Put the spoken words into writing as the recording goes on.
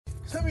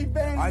Let me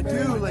bang you, I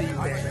man. do let you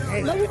bang.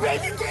 Hey, Let me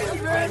bang you,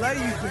 too, man. I let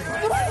you bang.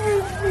 I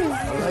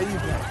let you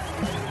bang.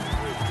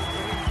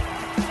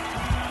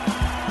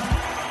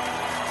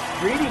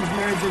 Greetings,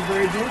 marriage and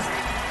virgins.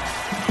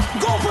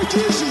 Go for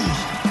Jesus.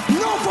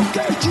 No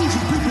forget Jesus,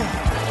 people.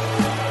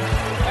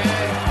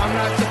 Hey, I'm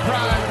not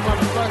surprised,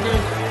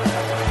 motherfuckers.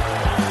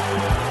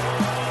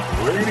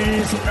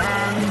 Ladies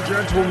and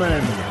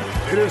gentlemen,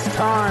 it is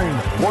time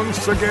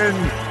once again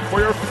for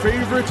your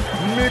favorite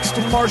mixed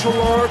martial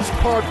arts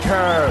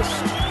podcast.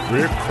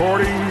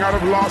 Recording out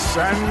of Los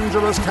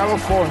Angeles,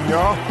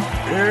 California,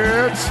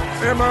 it's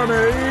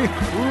MMA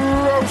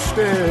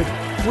Roasted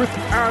with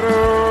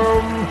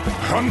Adam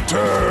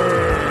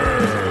Hunter.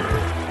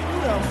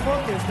 Who the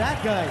fuck is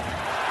that guy?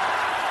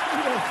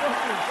 Who the fuck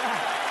is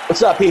that?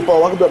 What's up, people?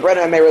 Welcome to the Brett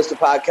MMA Roasted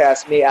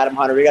podcast. Me, Adam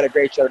Hunter. We got a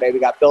great show today. We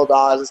got Bill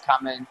Dawes is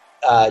coming.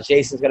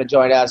 Jason's going to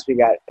join us. We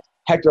got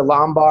Hector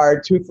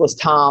Lombard, Toothless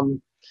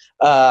Tom.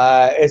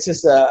 It's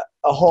just a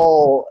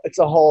whole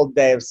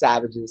day of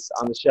savages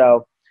on the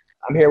show.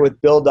 I'm here with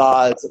Bill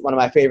Dawes, one of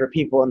my favorite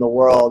people in the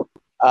world.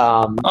 In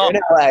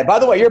LA. By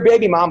the way, your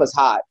baby mama's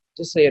hot.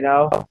 Just so you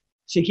know,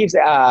 she keeps.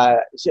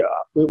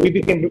 We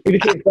became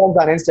friends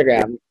on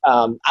Instagram.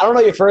 I don't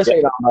know your first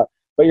baby mama,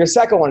 but your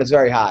second one is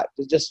very hot.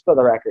 Just for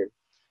the record.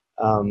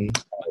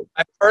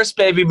 My first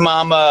baby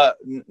mama,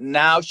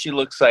 now she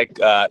looks like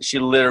she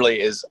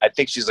literally is. I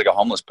think she's like a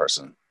homeless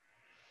person.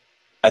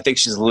 I think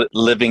she's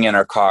living in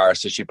her car,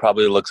 so she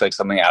probably looks like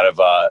something out of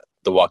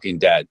The Walking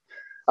Dead.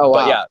 Oh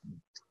wow! But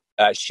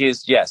yeah, she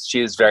is. Yes,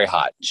 she is very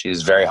hot. She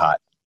is very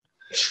hot.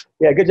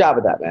 Yeah, good job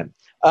with that, man.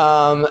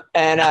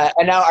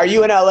 And now, are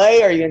you in LA?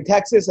 Are you in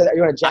Texas? Are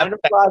you in a janitor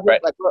closet?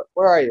 Right. Like,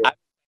 where are you?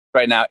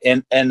 Right now,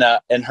 and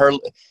her,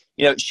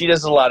 she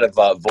does a lot of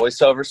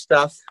voiceover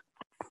stuff.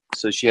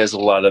 So she has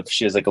like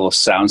a little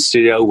sound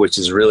studio, which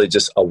is really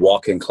just a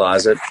walk-in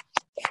closet.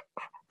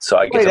 So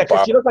I get to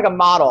borrow. She looks like a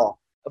model.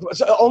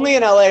 So only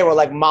in LA where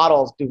like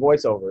models do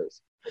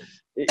voiceovers.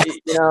 You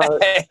know.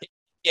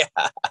 Yeah.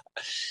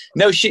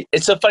 No,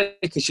 it's so funny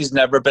because she's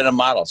never been a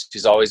model.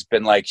 She's always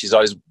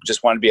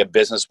just wanted to be a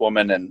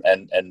businesswoman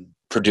and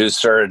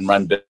producer and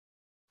run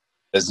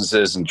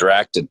businesses and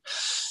direct and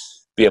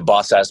be a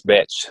boss ass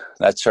bitch.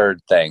 That's her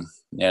thing,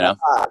 you know.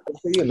 Good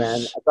for you,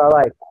 man. That's what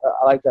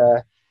I like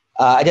the.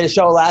 I did a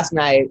show last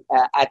night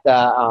at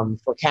the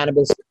for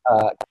Cannabis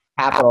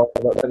Capital,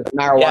 the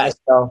marijuana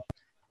show,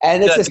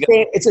 and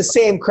it's the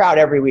same crowd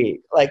every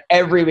week, like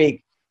every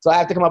week. So I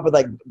have to come up with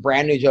like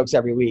brand new jokes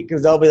every week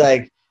because they'll be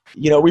like,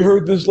 we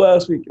heard this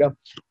last week,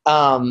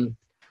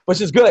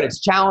 which is good. It's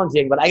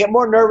challenging, but I get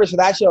more nervous for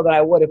that show than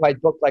I would if I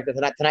booked like the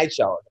Tonight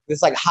Show.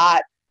 It's like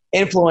hot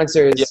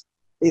influencers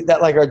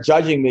that like are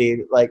judging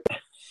me, like,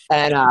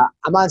 and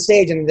I'm on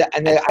stage and I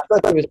feel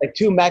like there was like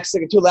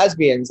two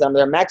lesbians and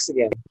they're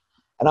Mexican,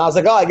 and I was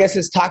like, oh, I guess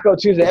it's Taco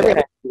Tuesday every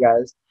night, you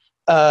guys,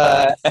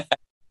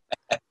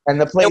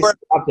 and the place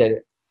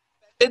erupted.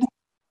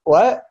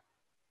 What?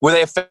 Were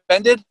they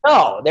offended?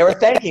 No, they were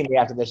thanking me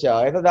after the show.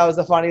 I thought that was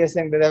the funniest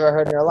thing they've ever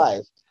heard in their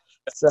life.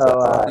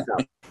 So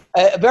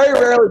very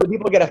rarely do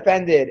people get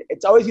offended.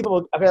 It's always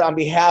people on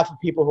behalf of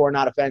people who are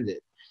not offended.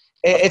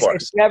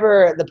 It's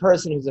never the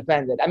person who's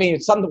offended. I mean,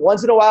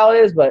 once in a while it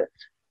is, but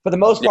for the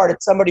most part,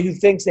 it's somebody who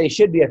thinks they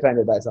should be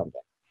offended by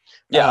something.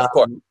 Yeah, of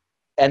course.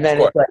 And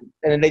then it's like,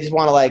 and then they just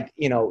want to like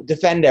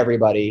defend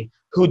everybody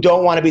who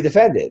don't want to be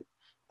defended.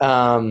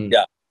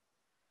 Yeah.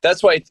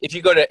 That's why if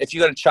you go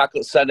to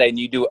Chocolate Sunday and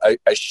you do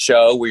a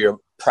show where you're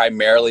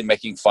primarily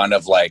making fun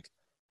of like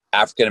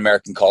African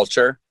American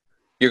culture,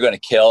 you're going to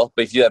kill.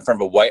 But if you do that in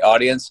front of a white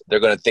audience, they're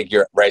going to think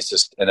you're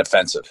racist and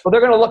offensive. Well, they're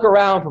going to look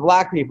around for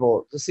black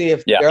people to see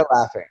if they're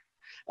laughing,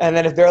 and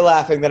then if they're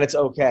laughing, then it's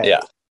okay.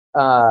 Yeah.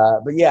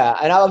 But yeah,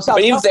 and I'm.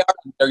 But even if they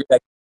are,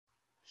 like,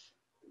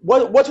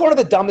 what's one of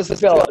the dumbest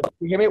things? Phil,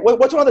 you hear me?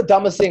 What's one of the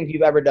dumbest things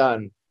you've ever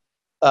done,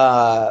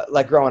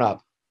 like growing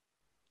up?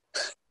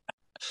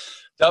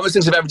 Dumbest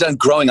things I've ever done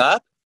growing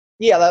up?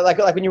 Yeah, like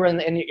when you were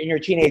in your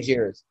teenage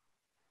years.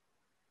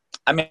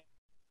 I mean,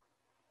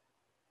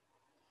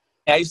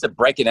 I used to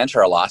break and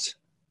enter a lot,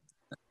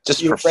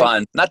 just for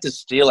fun, not to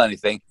steal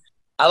anything.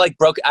 I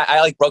broke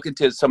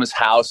into someone's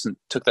house and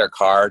took their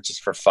car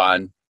just for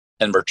fun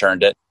and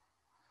returned it.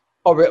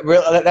 Oh,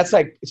 really? That's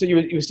like, so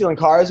you were stealing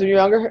cars when you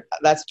were younger?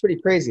 That's pretty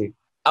crazy.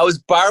 I was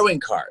borrowing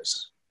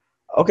cars.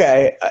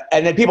 Okay,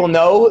 and then people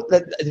know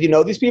that. Do you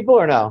know these people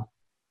or no?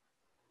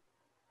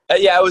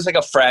 Yeah, it was like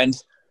a friend.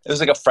 It was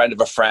like a friend of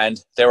a friend.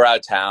 They were out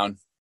of town.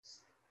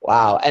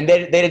 Wow, and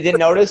they didn't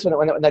notice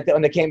when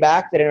they came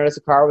back. They didn't notice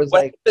the car was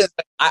like.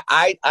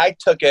 I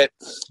took it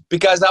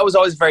because I was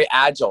always very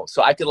agile,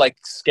 so I could like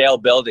scale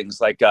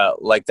buildings, like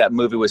that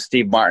movie with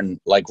Steve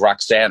Martin, like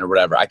Roxanne or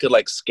whatever. I could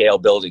like scale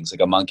buildings like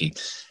a monkey,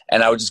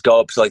 and I would just go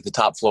up to like the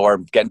top floor,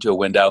 get into a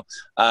window.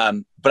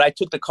 But I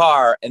took the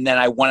car, and then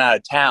I went out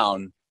of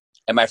town,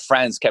 and my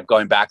friends kept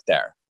going back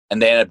there,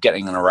 and they ended up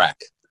getting in a wreck.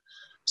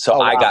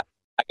 So I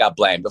got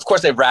blamed. Of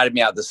course, they ratted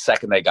me out the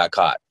second they got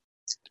caught.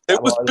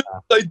 It was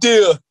Bill's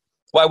idea.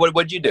 Why?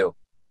 What'd you do?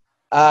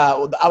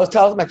 I was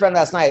telling my friend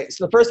last night.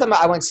 So the first time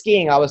I went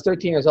skiing, I was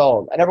 13 years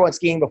old. I never went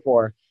skiing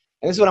before.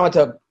 And this is when I went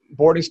to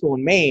boarding school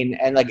in Maine.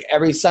 And like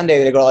every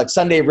Sunday they go to like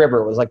Sunday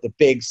River was like the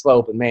big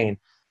slope in Maine.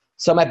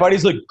 So my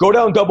buddy's like, go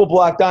down Double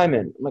Black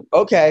Diamond. I'm like,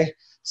 okay.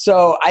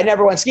 So I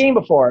never went skiing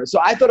before. So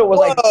I thought it was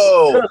like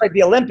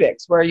the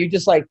Olympics where you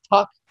just like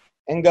tuck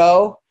and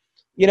go.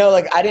 You know,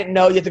 like I didn't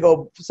know you had to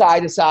go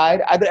side to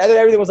side. I thought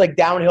everything was like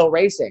downhill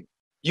racing.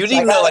 You didn't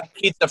even know like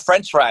pizza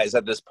French fries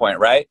at this point,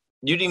 right?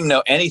 You didn't even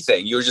know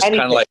anything. You were just kind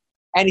of like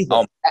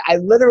anything. I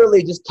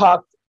literally just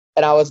tucked,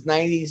 and I was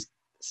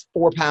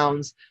 94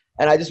 pounds,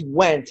 and I just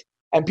went,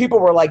 and people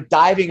were like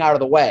diving out of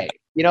the way.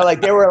 You know, like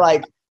they were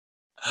like,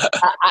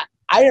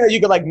 I didn't know you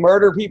could like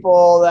murder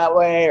people that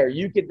way, or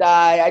you could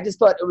die. I just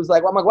thought it was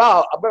like, I'm like,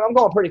 wow, I'm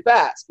going pretty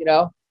fast, you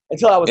know,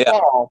 until I was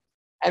tall,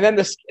 and then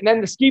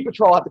the ski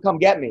patrol had to come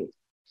get me,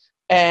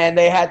 and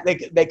they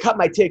cut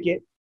my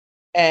ticket,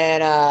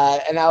 and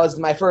that was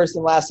my first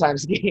and last time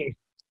skiing.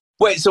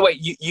 Wait,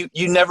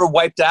 you never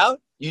wiped out?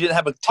 You didn't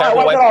have a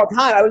terrible I wiped out all the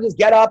time. I would just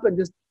get up and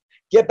just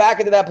get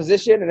back into that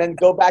position and then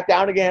go back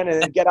down again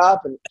and then get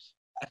up.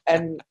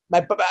 And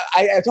I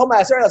told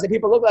my students, I said,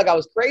 people look like I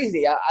was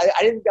crazy. I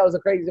didn't think I was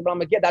crazy, but I'm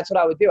like, yeah, that's what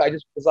I would do. I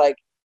just was like,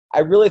 I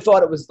really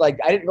thought it was like,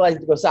 I didn't realize you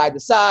had to go side to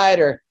side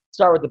or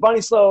start with the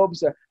bunny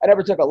slopes. Or I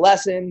never took a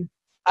lesson.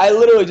 I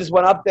literally just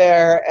went up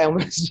there and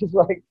was just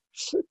like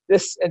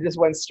this and just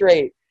went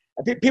straight.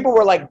 And people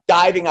were like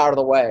diving out of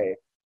the way.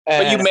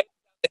 And but you made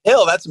the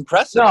hill. That's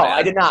impressive. No, man.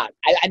 I did not.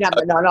 I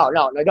never.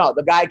 No.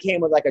 The guy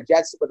came with like a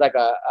jet, with like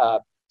a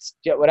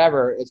jet,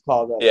 whatever it's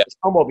called, a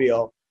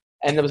snowmobile,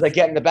 and it was like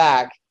get in the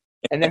back,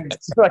 and then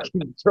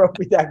fucking drove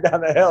me back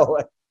down the hill.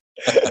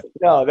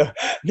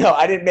 No,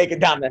 I didn't make it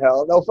down the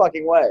hill. No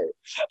fucking way.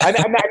 I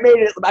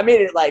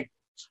made it like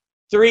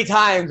 3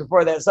 times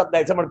before that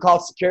someone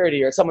called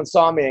security or someone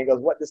saw me and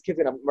goes, "What? This kid's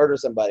gonna murder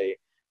somebody,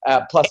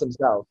 plus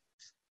himself."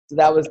 So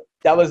that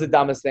was the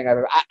dumbest thing I've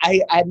ever.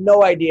 I had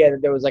no idea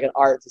that there was like an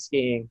art to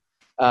skiing.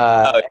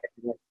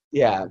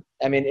 Yeah,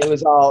 I mean it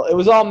was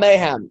all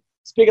mayhem.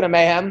 Speaking of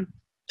mayhem,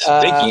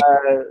 but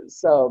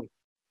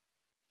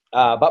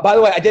by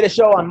the way, I did a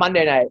show on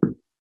Monday night,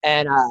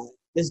 and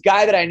this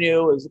guy that I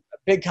knew was a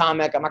big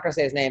comic. I'm not gonna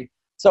say his name.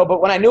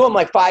 But when I knew him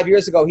like 5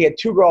 years ago, he had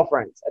 2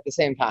 girlfriends at the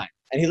same time,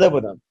 and he lived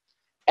with them,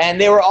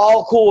 and they were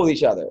all cool with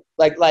each other.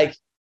 Like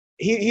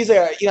he's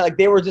a like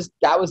they were just,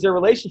 that was their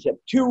relationship.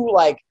 2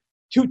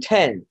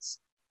 10s.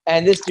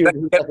 And this dude.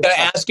 Can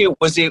I ask you,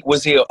 was he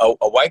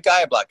a white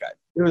guy or a black guy?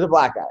 He was a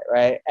black guy,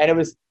 right? And it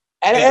was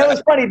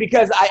funny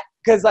because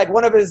like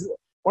one of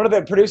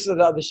the producers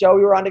of the show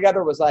we were on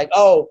together was like,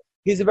 oh,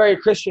 he's a very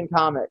Christian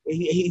comic.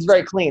 He's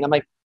very clean. I'm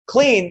like,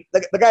 clean?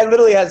 The guy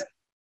literally has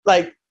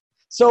like.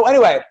 So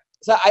anyway,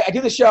 so I do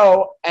the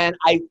show and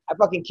I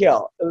fucking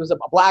kill. It was a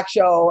black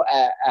show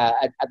at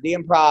the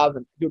Improv,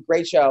 and do a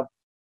great show.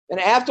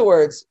 And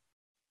afterwards,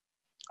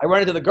 I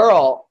run into the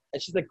girl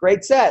and she's like,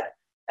 great set.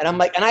 And I'm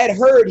like, and I had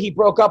heard he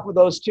broke up with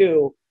those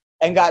 2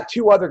 and got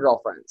 2 other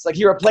girlfriends. Like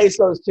he replaced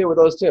those 2 with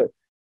those 2.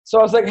 So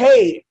I was like,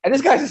 hey, and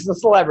this guy's just a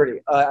celebrity.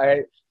 So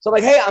I'm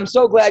like, hey, I'm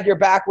so glad you're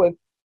back with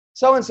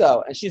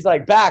so-and-so. And she's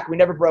like, back, we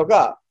never broke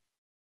up.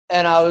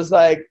 And I was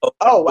like,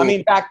 oh, I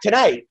mean, back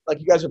tonight.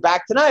 Like you guys are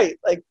back tonight.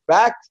 Like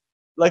back,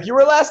 like you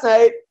were last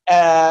night.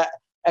 And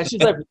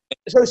she's like,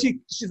 so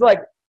she's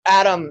like,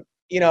 Adam,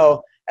 you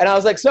know. And I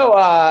was like, so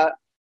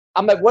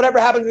I'm like,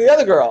 whatever happened to the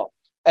other girl?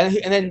 And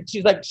then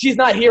she's like, she's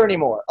not here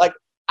anymore. Like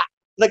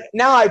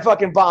now I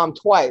fucking bombed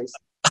twice.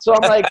 So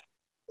I'm like,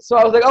 so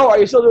I was like, oh, are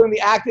you still doing the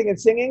acting and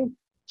singing?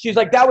 She's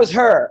like, that was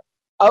her.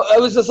 I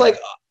was just like,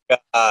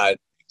 God.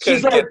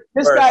 She's like,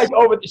 this guy's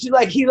over. She's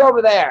like, he's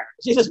over there.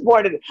 She just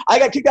pointed. I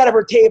got kicked out of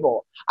her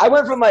table. I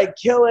went from like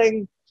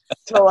killing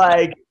to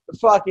like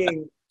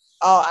fucking.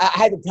 Oh, I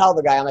had to tell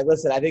the guy. I'm like,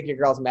 listen, I think your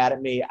girl's mad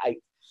at me. I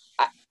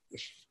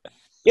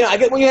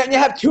get when you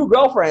have 2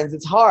 girlfriends,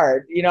 it's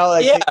hard. You know,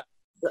 like. Yeah.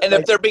 And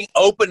if they're being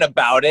open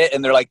about it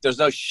and they're like, there's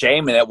no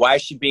shame in it, why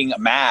is she being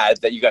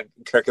mad that you got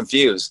her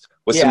confused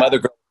with some other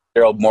girl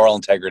with zero moral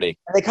integrity?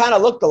 And they kind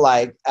of looked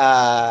alike.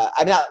 I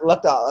mean, not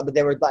looked alike, but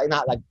they were like,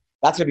 not like,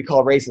 that's going to be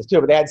called racist too,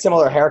 but they had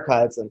similar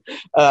haircuts. And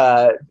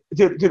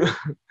dude,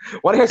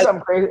 want to hear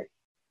something crazy?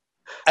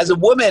 As a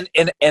woman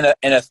in a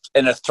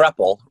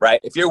throuple, right?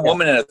 If you're a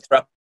woman in a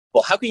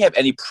throuple, how can you have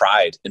any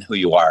pride in who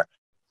you are?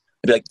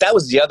 Be like, that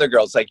was the other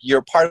girl. It's like,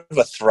 you're part of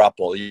a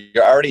throuple.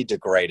 You're already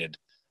degraded.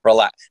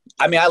 Relax.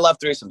 I mean, I love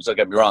threesomes, don't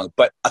get me wrong,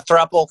 but a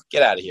throuple,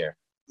 get out of here.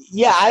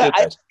 Yeah,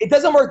 it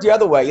doesn't work the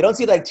other way. You don't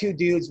see like 2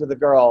 dudes with a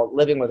girl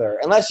living with her,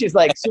 unless she's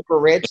like super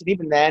rich. And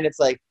even then, it's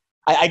like,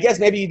 I guess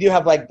maybe you do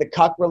have like the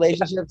cuck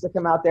relationships that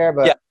come out there,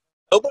 but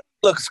nobody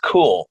looks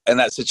cool in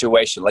that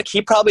situation. Like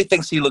he probably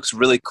thinks he looks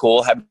really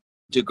cool having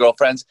 2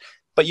 girlfriends,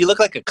 but you look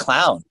like a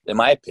clown, in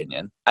my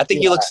opinion. I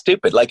think you look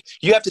stupid. Like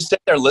you have to sit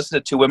there and listen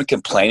to 2 women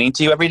complaining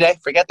to you every day.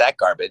 Forget that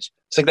garbage.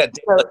 It's like that.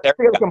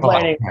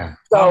 Complaining.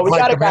 So we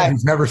got a guy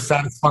who's never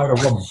satisfied a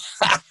woman.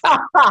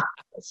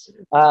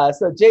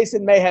 So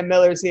Jason Mayhem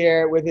Miller's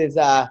here with his.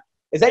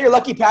 Is that your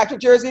Lucky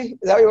Patrick jersey?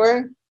 Is that what you're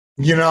wearing?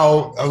 You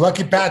know, a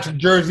Lucky Patrick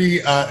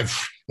jersey.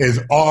 is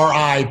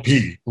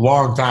R.I.P.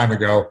 Long time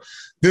ago.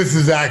 This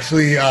is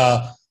actually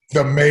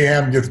the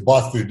Mayhem Gets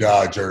Busted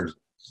jersey.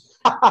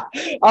 All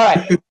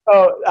right.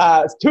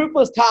 So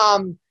Toothless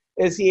Tom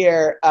is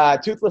here.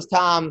 Toothless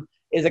Tom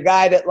is a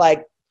guy that,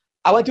 like,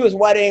 I went to his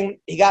wedding.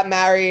 He got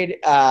married.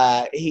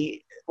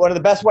 One of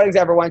the best weddings I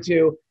ever went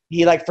to.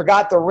 He, like,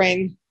 forgot the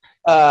ring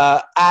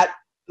at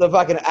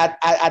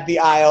the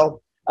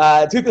aisle.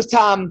 Toothless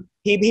Tom,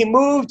 he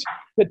moved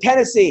to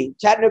Tennessee,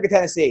 Chattanooga,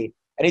 Tennessee.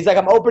 And he's like,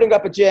 I'm opening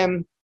up a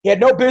gym. He had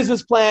no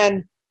business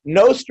plan,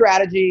 no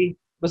strategy.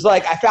 Was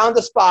like, I found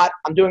a spot.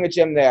 I'm doing a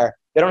gym there.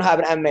 They don't have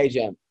an MMA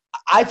gym.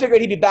 I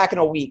figured he'd be back in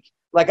a week.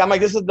 Like, I'm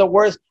like, this is the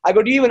worst. I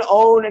go, do you even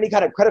own any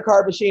kind of credit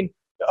card machine?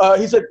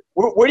 He said,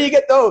 where do you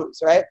get those,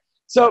 right?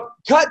 So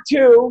cut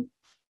to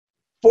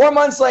 4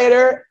 months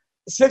later,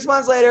 6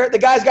 months later, the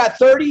guy's got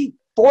 30,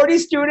 40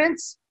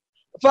 students,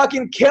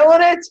 fucking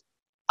killing it.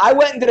 I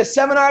went and did a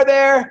seminar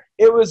there.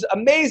 It was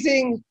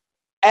amazing.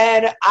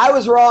 And I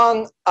was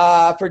wrong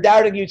for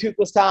doubting you,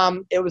 Toothless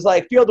Tom. It was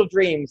like Field of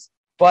Dreams,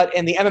 but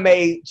in the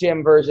MMA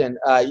gym version.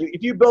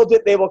 If you build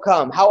it, they will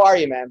come. How are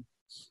you, man?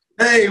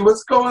 Hey,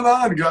 what's going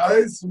on,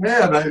 guys?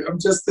 Man, I'm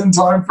just in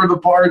time for the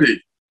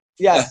party.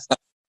 Yes.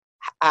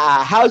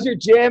 How's your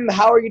gym?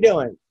 How are you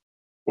doing?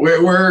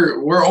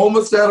 We're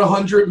almost at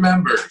 100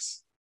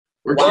 members.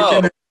 We're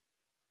kicking it.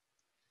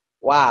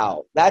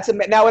 Wow, that's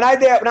now when I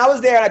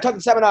was there and I took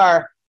the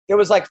seminar, there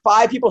was like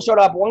 5 people showed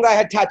up. One guy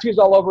had tattoos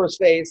all over his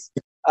face.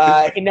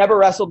 He never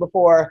wrestled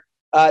before.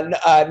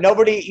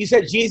 Nobody. You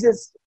said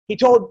Jesus. He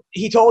told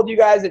you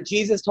guys that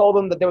Jesus told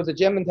him that there was a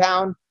gym in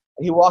town,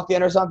 and he walked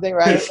in or something,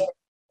 right?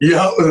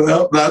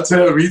 Yep, that's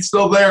him. He's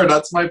still there.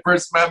 That's my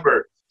first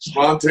member,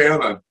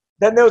 Montana.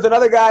 Then there was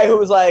another guy who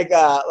was like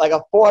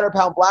a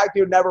 400-pound black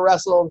dude, never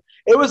wrestled.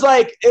 It was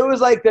like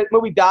the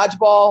movie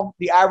Dodgeball,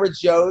 The Average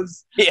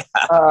Joes. Yeah.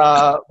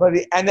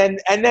 And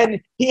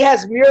then he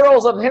has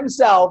murals of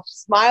himself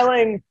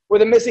smiling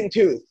with a missing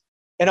tooth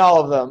in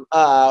all of them,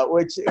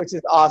 which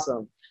is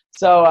awesome.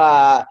 So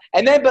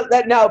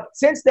now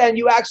since then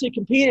you actually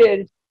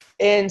competed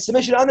in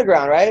Submission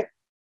Underground, right?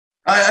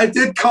 I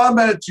did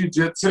combat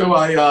jiu-jitsu.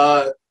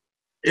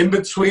 In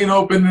between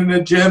opening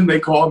the gym, they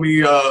called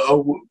me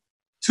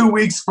 2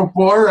 weeks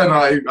before, and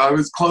I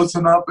was close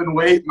enough in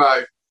weight, and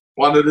I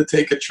wanted to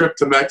take a trip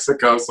to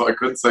Mexico, so I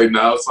couldn't say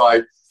no. So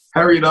I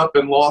hurried up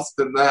and lost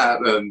in that.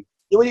 And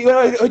who you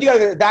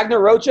got?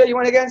 Wagner Rocha you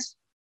went against?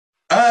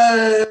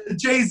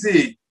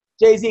 Jay-Z.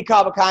 Jay-Z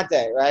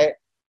Cavalcante, right?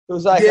 It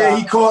was like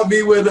he caught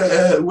me with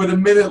a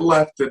minute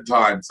left in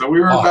time, so we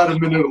were about a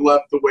minute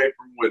left away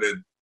from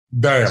winning.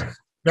 Damn.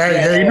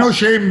 Hey, no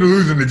shame to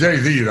losing to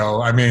Jay-Z,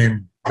 though. I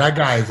mean, that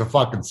guy is a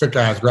fucking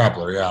sick-ass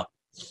grappler, yeah.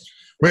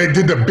 Wait,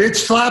 did the bitch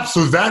slap? So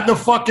is that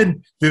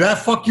did that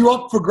fuck you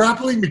up for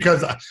grappling?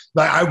 Because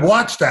I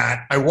watched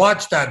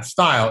that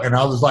style, and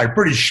I was like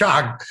pretty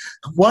shocked.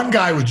 One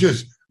guy was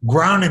just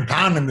ground and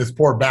pounding this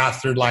poor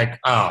bastard like,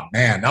 oh,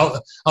 man. I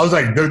was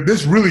like,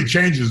 this really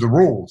changes the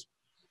rules.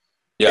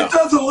 Yeah. It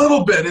does a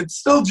little bit. It's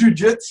still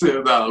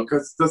jiu-jitsu, though,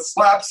 because the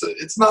slaps,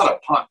 it's not a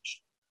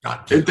punch.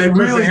 They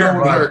really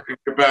don't hurt in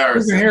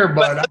comparison. Listen here,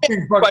 bud.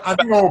 I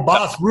think old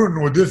Boss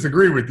Rutan would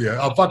disagree with you.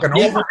 A fucking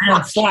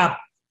overhand slap.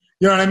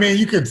 You know what I mean?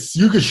 You could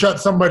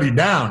shut somebody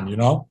down, you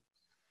know?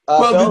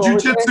 Well, the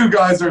jiu-jitsu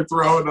guys are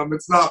throwing them.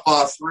 It's not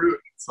Boss Rutan.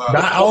 So.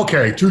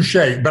 Okay, touche.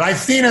 But I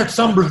seen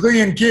some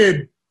Brazilian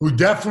kid who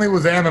definitely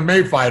was an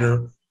MMA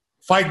fighter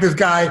fight this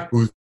guy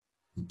who's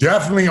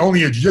definitely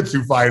only a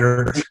jiu-jitsu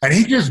fighter, and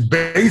he just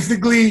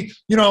basically,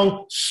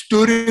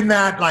 stood in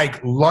that,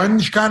 like,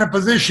 lunge kind of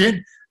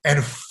position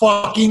and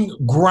fucking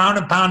ground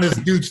and pound this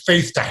dude's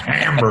face to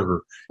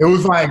hamburger. It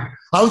was like,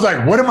 I was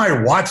like, what am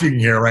I watching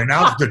here right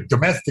now? It's the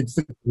domestic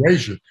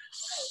situation.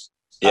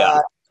 Yeah.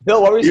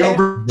 Bill, what were you saying?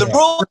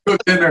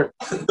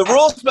 The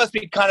rules must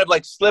be kind of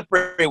like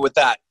slippery with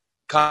that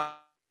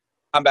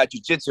combat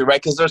jiu-jitsu,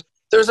 right? Because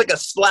there's like a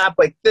slap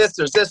like this.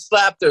 There's this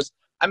slap.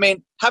 How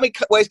many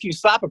ways can you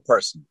slap a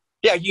person?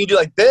 Yeah, you can do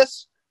like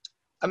this.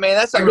 I mean,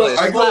 that's not really a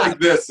slap. I go like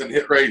this and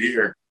hit right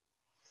here.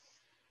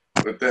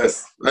 With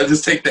this, I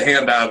just take the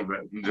hand out of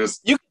it and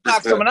just. You can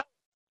knock someone out.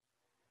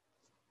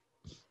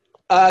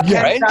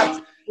 Right?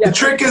 The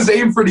trick is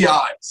aim for the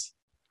eyes.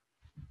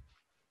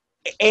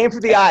 Aim for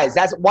the eyes.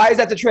 Why is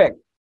that the trick?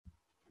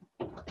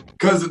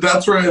 Because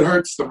that's where it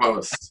hurts the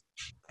most.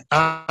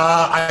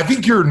 I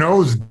think your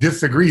nose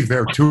disagrees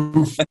there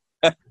too.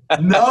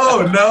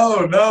 No,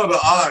 the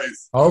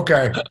eyes.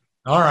 Okay,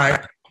 all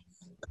right.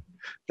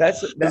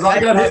 Because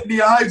I got hit in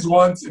the eyes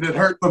once and it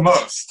hurt the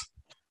most.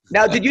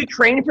 Now, did you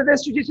train for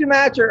this jiu-jitsu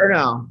match or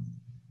no?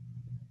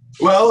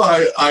 Well,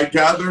 I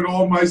gathered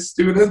all my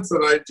students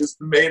and I just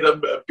made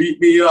them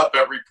beat me up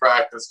every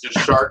practice,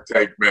 just Shark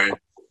Tank me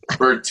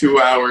for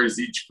 2 hours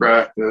each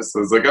practice.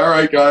 I was like, all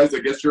right, guys, I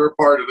guess you're a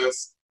part of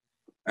this.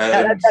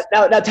 And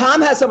now,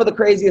 Tom has some of the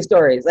craziest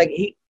stories. Like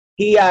he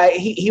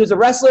was a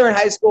wrestler in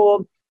high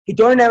school. He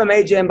joined an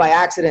MMA gym by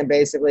accident,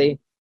 basically.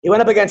 He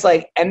went up against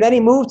and then he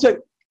moved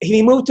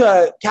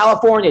to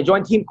California,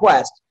 joined Team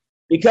Quest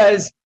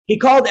because he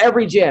called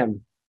every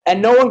gym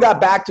and no one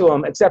got back to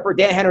him except for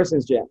Dan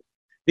Henderson's gym.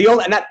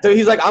 So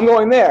he's like, I'm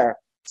going there.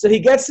 So he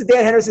gets to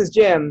Dan Henderson's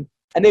gym,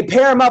 and they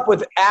pair him up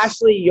with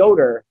Ashley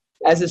Yoder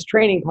as his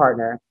training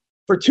partner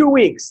for 2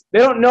 weeks. They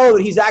don't know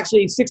that he's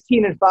actually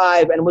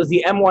 16-5 and was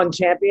the M1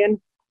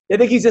 champion. They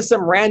think he's just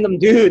some random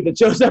dude that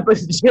shows up at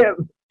his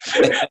gym.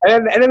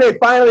 and then they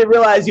finally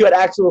realize you had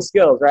actual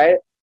skills, right?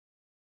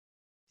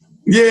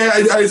 Yeah,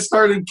 I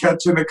started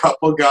catching a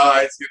couple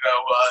guys,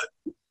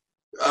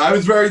 I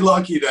was very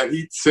lucky that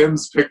Heath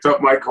Sims picked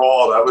up my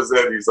call. That was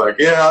it. He's like,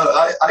 yeah,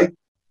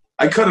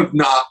 I could have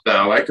not,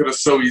 though. I could have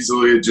so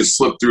easily just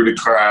slipped through the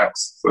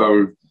cracks.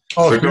 So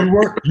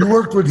you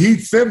worked with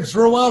Heath Sims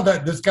for a while?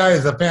 This guy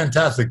is a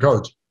fantastic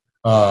coach.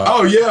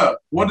 Yeah.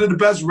 One of the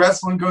best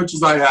wrestling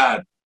coaches I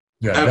had.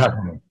 Yeah, ever.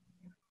 definitely.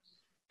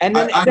 And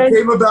then, I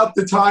came about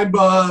the time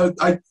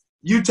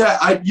you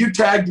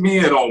tagged me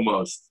in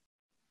almost.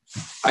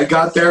 I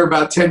got there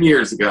about 10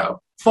 years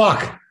ago.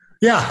 Fuck.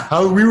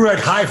 Yeah, we were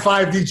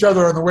high-fived each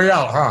other on the way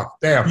out, huh?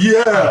 Damn.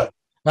 Yeah.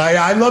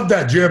 I love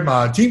that gym.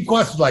 Team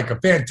Quest is like a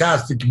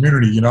fantastic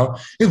community,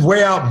 It's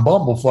way out in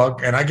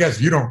Bumblefuck, and I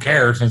guess you don't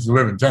care since you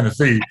live in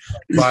Tennessee.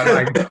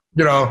 But,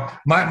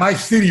 my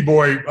city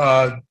boy,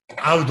 I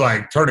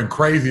was, turning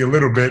crazy a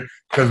little bit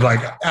because,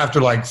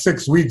 after,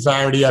 6 weeks,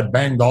 I already had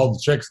banged all the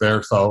chicks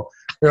there. So,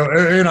 it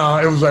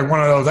was one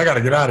of those, I got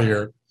to get out of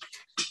here.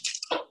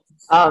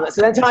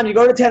 So then, Tom, you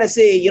go to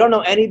Tennessee. You don't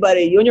know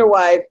anybody. You and your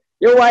wife.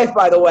 Your wife,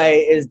 by the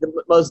way, is the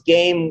most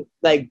game.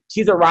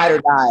 She's a ride or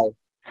die.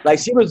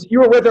 You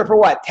were with her for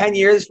what? 10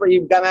 years before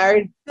you got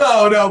married?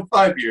 No,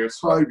 5 years.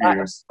 5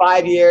 years.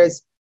 5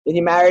 years. Then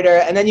you married her,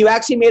 and then you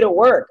actually made it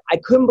work. I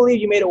couldn't believe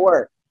you made it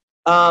work.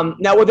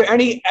 Now, were there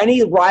any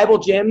rival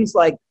gyms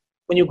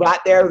when you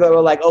got there that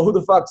were oh, who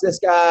the fuck's this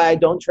guy?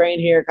 Don't train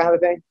here, kind of a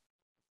thing.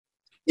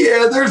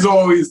 Yeah, there's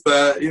always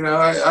that.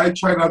 I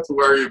try not to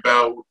worry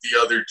about the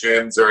other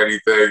gyms or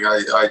anything.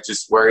 I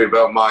just worry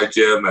about my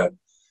gym, and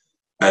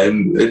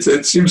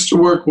it seems to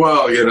work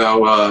well.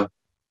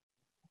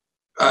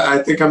 I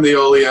think I'm the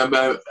only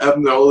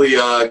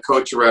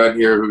coach around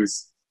here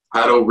who's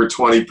had over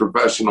 20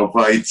 professional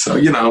fights. So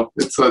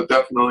it's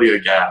definitely a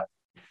gap.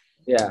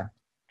 Yeah.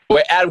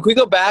 Wait, Adam, can we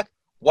go back?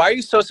 Why are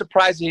you so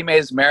surprised that he made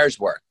his marriage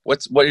work?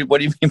 What do you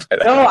mean by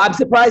that? No, I'm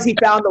surprised he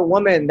found a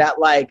woman that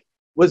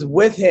was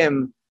with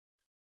him,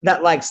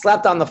 that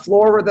slept on the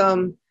floor with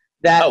him,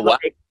 that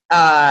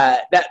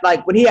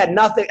when he had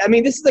nothing. I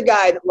mean, this is the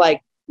guy that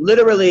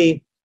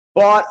literally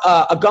bought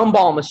a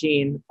gumball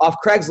machine off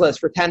Craigslist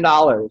for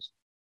 $10,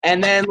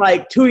 and then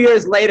 2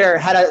 years later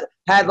had a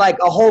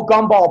whole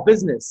gumball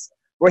business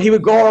where he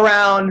would go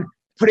around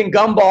putting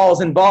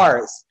gumballs in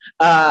bars.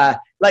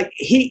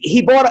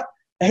 He bought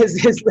his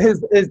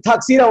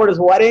tuxedo at his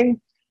wedding.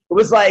 It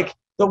was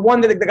the one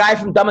that the guy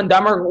from Dumb and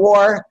Dumber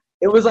wore.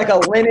 It was a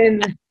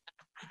linen.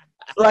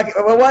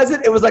 What was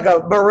it? It was a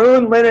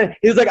maroon linen.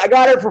 He was I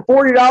got it for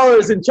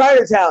 $40 in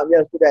Chinatown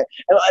yesterday.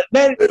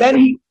 And then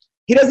he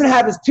doesn't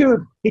have his tooth.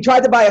 He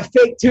tried to buy a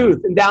fake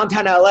tooth in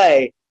downtown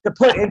LA to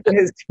put into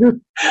his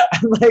tooth.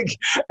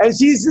 And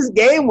she's just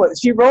game with it.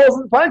 She rolls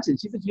and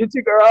punches. She's a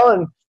jiu-jitsu girl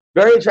and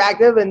very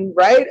attractive and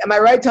right. Am I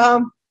right,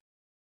 Tom?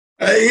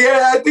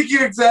 Yeah, I think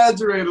you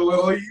exaggerate a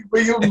little.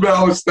 You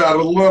embellish that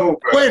a little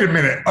bit. Wait a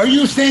minute. Are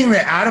you saying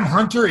that Adam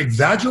Hunter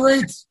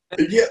exaggerates?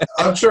 Yeah,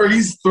 I'm sure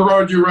he's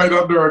thrown you right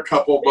under a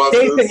couple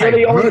buses. Jason, you're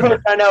the only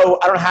person I know.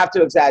 I don't have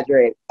to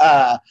exaggerate.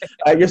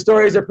 Your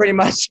stories are pretty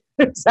much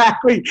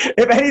exactly.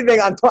 If anything,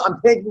 I'm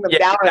taking them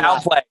down.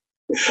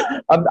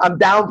 I'm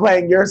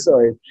downplaying your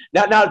stories.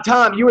 Now,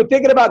 Tom, you were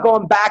thinking about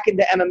going back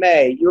into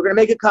MMA. You were going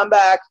to make a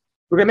comeback.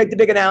 We're going to make the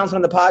big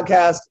announcement on the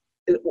podcast.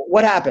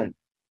 What happened?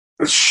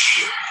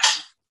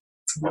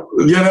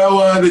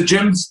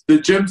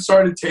 The gym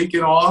started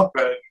taking off,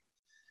 and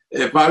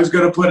if I was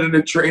going to put in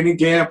a training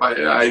camp, I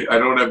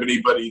don't have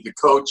anybody to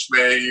coach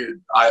me.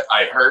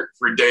 I hurt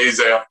for days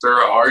after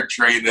hard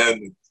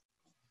training.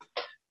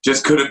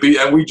 Just couldn't be,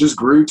 and we just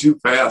grew too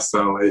fast.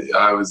 So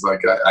I was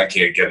like, I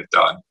can't get it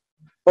done.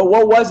 But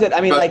what was it?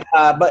 I mean,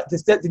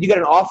 did you get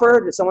an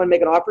offer? Did someone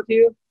make an offer to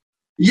you?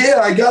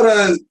 Yeah, I got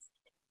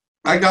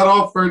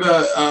offered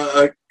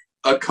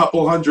a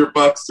couple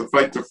 $100 to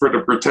fight for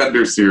the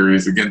Pretender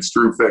series against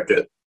Drew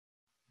Fickett.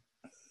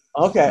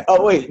 Okay.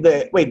 Oh wait,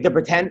 the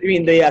pretend? You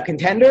mean the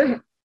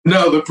contender?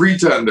 No, the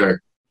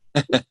Pretender.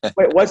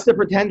 Wait, what's the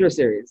Pretender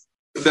series?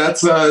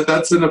 That's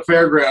in a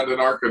fairground in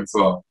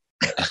Arkansas.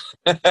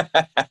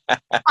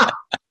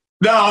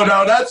 No,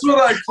 that's what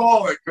I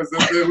call it, because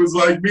it was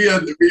me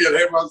and him.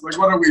 I was like,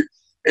 what are we?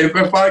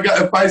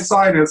 If I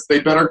sign this, they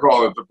better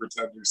call it the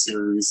Pretender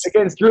series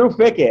against Drew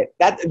Fickett.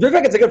 Drew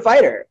Fickett's a good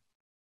fighter.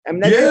 I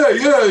mean, yeah.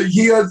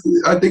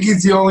 I think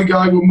he's the only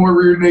guy with more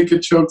rear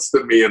naked chokes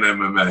than me in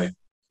MMA.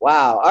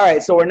 Wow. All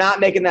right. So we're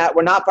not making that.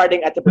 We're not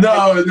fighting at the.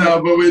 No,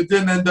 but it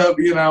didn't end up.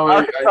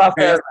 I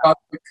passed out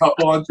a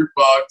couple $100,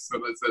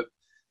 and I said,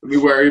 let me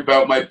worry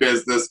about my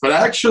business. But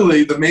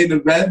actually, the main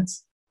event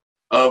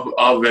of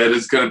it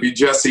is going to be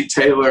Jesse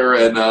Taylor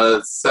and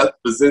Seth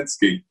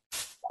Baczynski.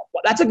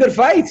 Well, that's a good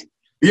fight.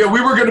 Yeah, we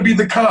were going to be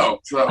the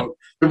co. So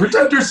the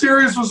Pretender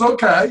series was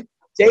okay.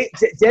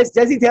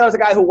 Jesse Taylor's a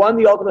guy who won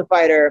the Ultimate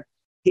Fighter.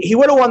 He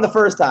would have won the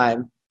first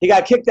time. He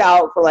got kicked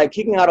out for like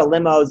kicking out a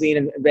limousine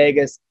in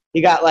Vegas.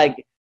 He got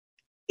like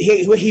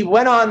he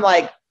went on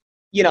like,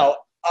 you know,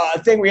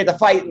 a thing where he had to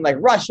fight in like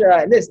Russia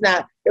and this and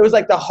that. It was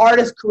like the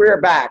hardest career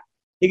back.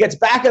 He gets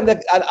back on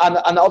the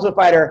Ultimate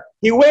Fighter.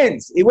 He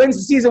wins. He wins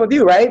the season with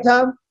you, right,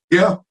 Tom?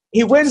 Yeah.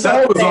 He wins the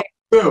whole thing.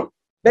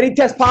 Then he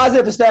tests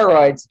positive for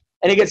steroids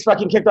and he gets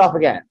fucking kicked off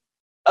again.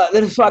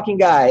 This fucking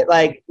guy,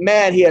 like,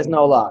 man, he has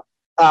no luck.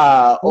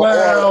 To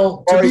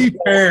be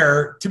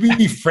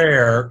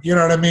fair, you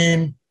know what I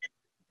mean?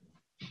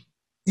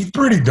 He's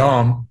pretty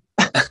dumb.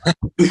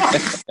 Do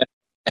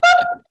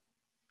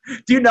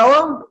you know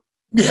him?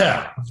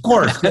 Yeah, of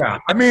course. Yeah.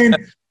 I mean,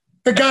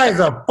 the guy's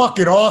a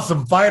fucking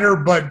awesome fighter,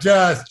 but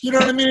just, you know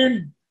what I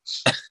mean?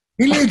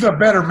 He needs a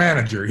better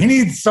manager. He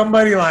needs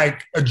somebody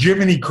like a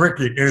Jiminy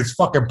Cricket in his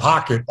fucking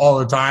pocket all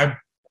the time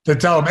to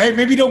tell him, hey,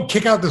 maybe don't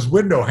kick out this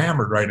window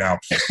hammered right now.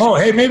 Oh,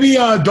 hey, maybe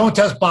don't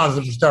test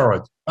positive for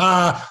steroids.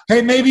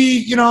 Hey, maybe,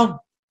 you know,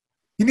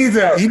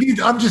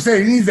 I'm just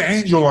saying, he needs an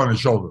angel on his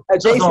shoulder.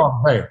 Jason,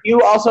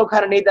 you also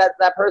kind of need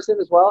that person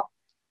as well?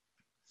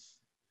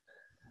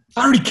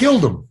 I already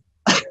killed him.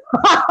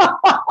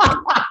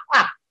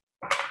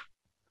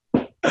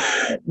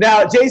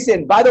 Now,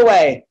 Jason, by the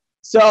way,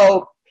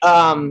 so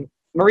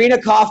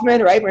Marina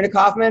Kaufman, right? Marina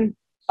Kaufman,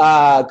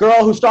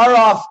 girl who started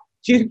off,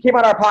 she came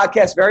on our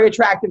podcast, very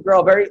attractive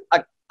girl,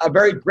 a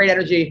very great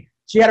energy.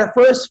 She had her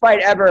first fight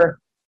ever,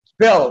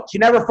 Bill. She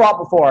never fought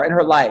before in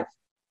her life.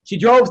 She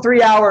drove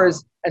 3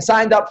 hours and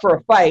signed up for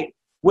a fight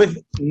with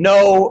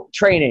no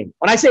training.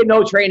 When I say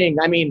no training,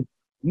 I mean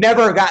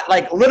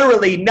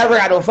literally never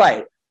got to a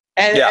fight.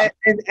 And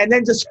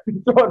then just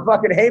throwing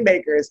fucking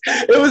haymakers.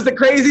 It was the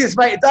craziest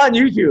fight. It's on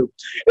YouTube.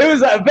 It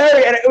was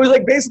it was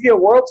like basically a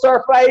World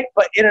Star fight,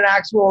 but in an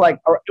actual it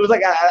was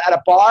like at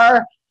a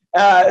bar.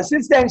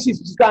 Since then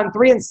she's gone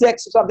 3-6 or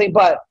something,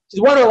 but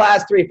she's won her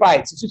last 3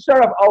 fights. So she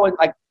started off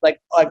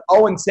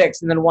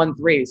 0-6 and then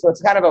 1-3. So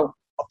it's kind of a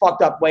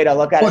fucked up way to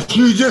look at it. Well,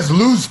 she just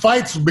lose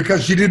fights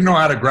because she didn't know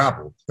how to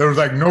grapple. There was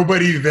like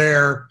nobody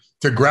there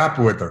to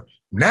grapple with her.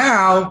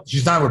 Now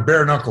she's not with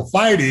bare knuckle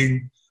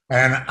fighting.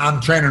 And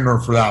I'm training her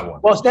for that one.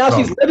 Well, now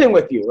she's living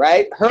with you,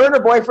 right? Her and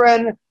her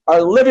boyfriend are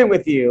living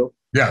with you.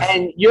 Yes.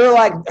 And you're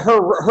like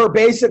her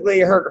basically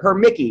her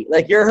Mickey.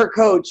 Like you're her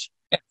coach.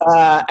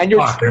 And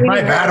you're training am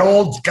I that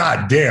old?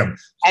 God damn.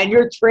 And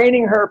you're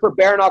training her for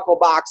bare knuckle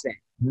boxing.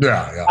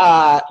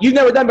 Yeah. You've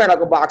never done bare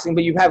knuckle boxing,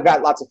 but you have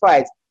got lots of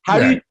fights. How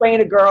do you train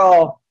a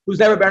girl who's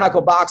never bare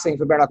knuckle boxing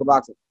for bare knuckle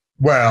boxing?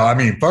 Well, I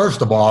mean,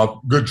 first of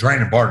all, good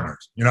training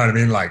partners. You know what I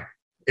mean? Like,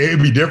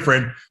 it'd be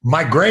different.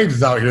 Mike Graves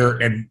is out here,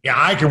 and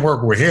I can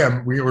work with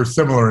him. We were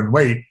similar in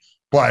weight,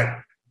 but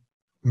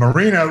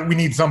Marina, we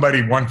need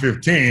somebody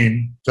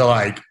 115 to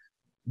like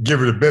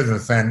give her the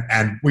business. And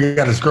we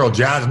got this girl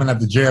Jasmine at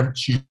the gym.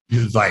 She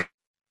is like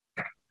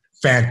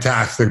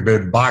fantastic.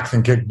 Been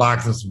boxing,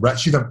 kickboxing.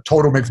 She's a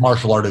total mixed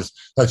martial artist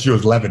that she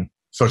was 11.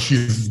 So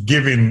she's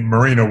giving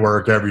Marina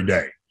work every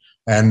day.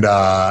 And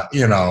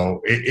you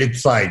know,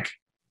 it's like,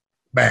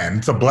 man,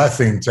 it's a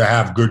blessing to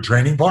have good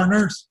training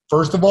partners,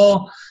 first of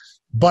all,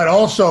 but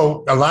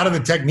also a lot of the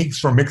techniques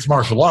from mixed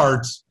martial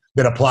arts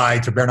that apply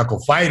to bare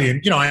knuckle fighting,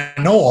 you know, I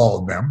know all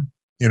of them,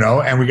 you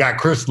know, and we got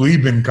Chris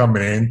Lieben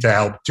coming in to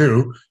help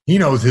too. He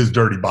knows his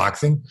dirty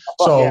boxing.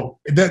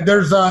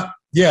 There's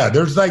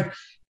like,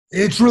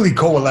 it's really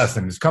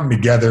coalescing. It's coming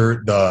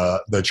together.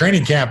 The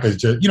training camp is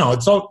just, you know,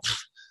 it's so,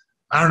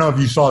 I don't know if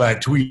you saw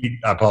that tweet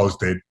I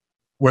posted.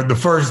 When the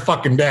first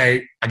fucking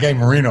day, I gave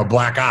Marina a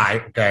black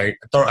eye, okay?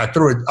 I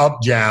threw an up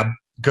jab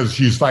because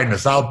she was fighting a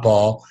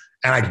southpaw,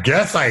 and I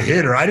guess I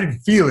hit her. I didn't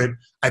feel it.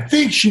 I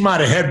think she might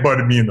have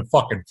headbutted me in the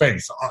fucking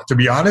face, to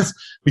be honest,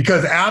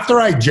 because after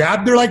I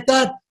jabbed her like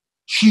that,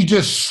 she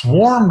just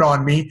swarmed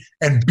on me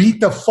and beat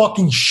the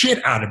fucking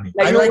shit out of me.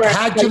 You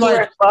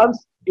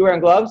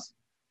wearing gloves?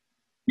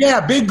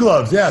 Yeah, big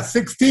gloves. Yeah,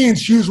 16.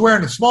 She was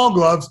wearing the small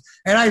gloves,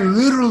 and I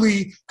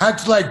literally had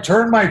to like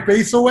turn my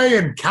face away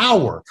and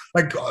cower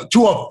like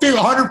to a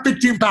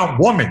 115-pound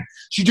woman.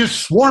 She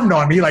just swarmed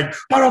on me like,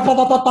 and I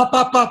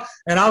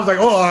was like,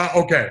 oh,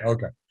 okay.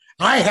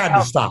 I had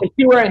to stop. Is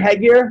she wearing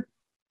headgear?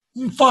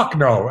 Fuck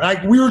no.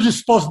 Like we were just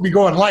supposed to be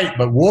going light,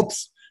 but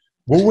whoops,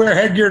 we'll wear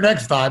headgear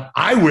next time.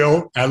 I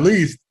will, at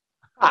least.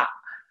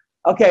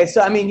 Okay,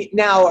 so I mean,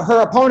 now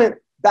her opponent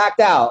backed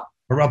out.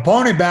 Her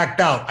opponent backed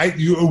out.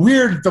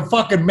 The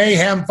fucking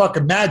Mayhem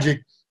fucking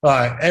magic.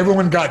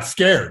 Everyone got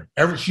scared.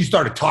 She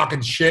started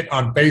talking shit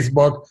on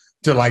Facebook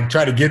to like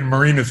try to get in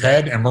Marina's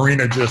head, and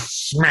Marina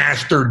just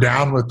smashed her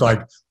down with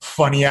like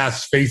funny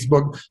ass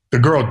Facebook. The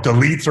girl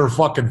deletes her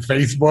fucking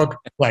Facebook,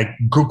 like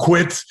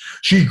quits.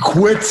 She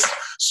quits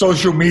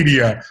social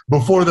media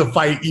before the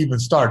fight even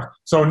starts.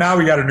 So now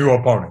we got a new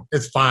opponent.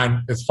 It's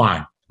fine.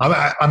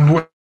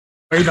 I'm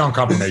waiting on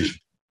confirmation.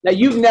 Now,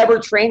 you've never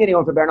trained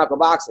anyone for bare knuckle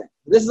boxing.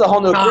 This is a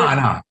whole new No.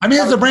 I mean,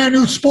 it's a brand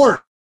new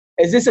sport.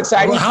 Is this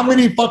exciting? How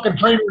many fucking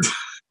trainers?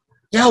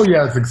 Hell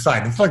yeah, it's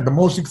exciting. It's like the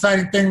most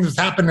exciting thing that's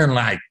happened in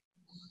like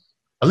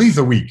At least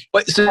a week.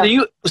 Wait,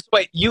 you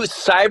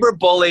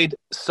cyberbullied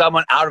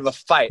someone out of a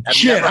fight?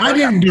 Shit, I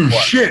didn't do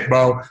shit,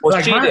 bro. Well,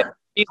 like she did.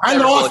 I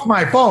lost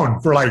my phone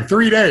for like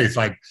 3 days.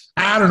 Like,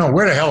 I don't know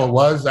where the hell it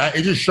was.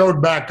 It just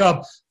showed back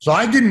up. So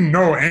I didn't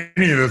know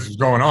any of this was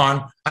going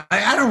on.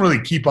 I don't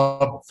really keep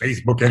up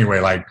Facebook anyway.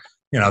 Like,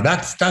 you know,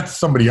 that's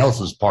somebody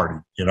else's party,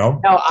 you know?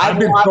 No, I've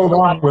been so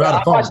long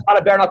without a phone. I watch a lot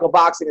of bare knuckle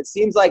boxing. It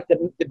seems like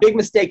the big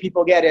mistake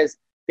people get is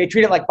they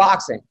treat it like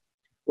boxing,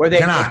 where they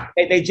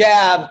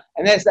jab,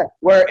 and then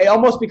where it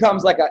almost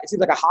becomes like it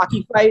seems like a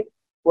hockey fight,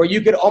 where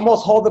you could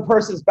almost hold the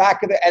person's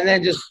back of it and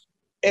then just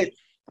it.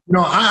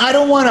 No, I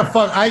don't want to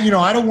I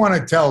don't want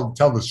to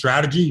tell the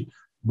strategy,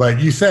 but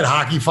you said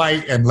hockey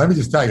fight, and let me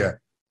just tell you,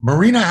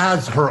 Marina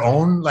has her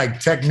own like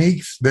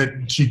techniques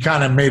that she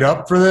kind of made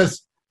up for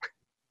this.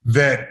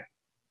 That,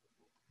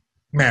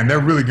 man, they're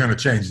really going to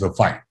change the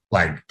fight.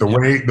 Like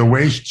the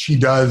way she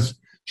does,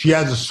 she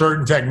has a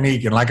certain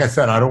technique, and like I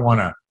said, I don't want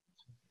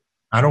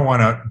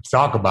to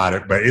talk about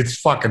it, but it's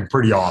fucking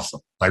pretty awesome.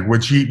 Like when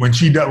she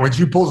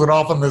pulls it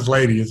off on this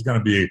lady, it's going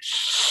to be.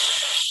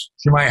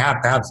 She might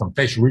have to have some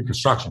facial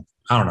reconstruction.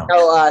 I don't know.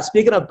 So,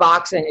 speaking of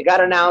boxing, it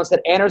got announced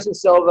that Anderson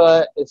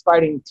Silva is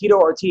fighting Tito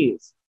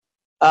Ortiz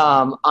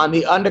on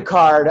the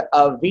undercard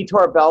of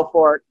Vitor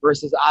Belfort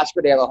versus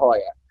Oscar De La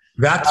Hoya.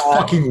 That's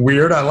fucking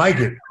weird. I like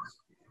it.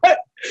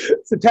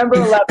 September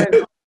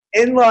 11th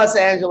in Los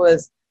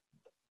Angeles.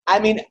 I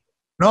mean,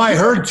 no, I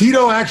heard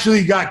Tito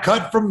actually got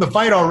cut from the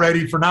fight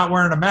already for not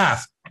wearing a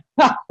mask.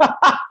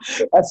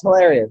 That's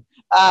hilarious.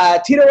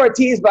 Tito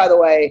Ortiz, by the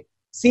way,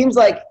 seems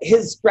like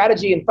his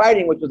strategy in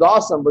fighting, which was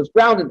awesome, was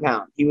ground and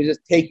pound. He would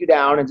just take you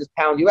down and just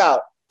pound you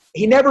out.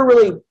 He never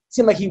really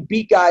seemed like he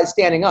beat guys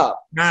standing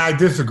up. Nah, I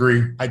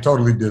disagree. I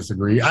totally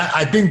disagree.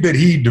 I think that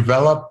he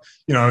developed,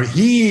 you know,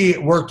 he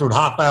worked with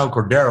Rafael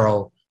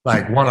Cordero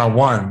like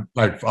one-on-one,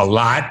 like a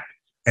lot.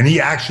 And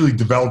he actually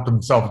developed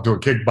himself into a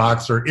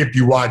kickboxer. If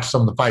you watch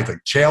some of the fights,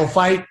 like Chael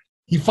fight,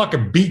 he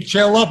fucking beat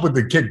Chael up with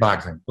the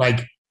kickboxing.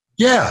 Like,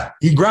 yeah,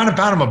 he ground and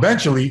pound him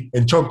eventually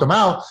and choked him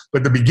out.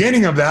 But the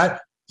beginning of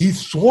that, he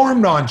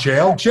swarmed on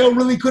Chael. Chael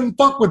really couldn't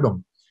fuck with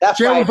him.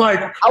 Chael was like,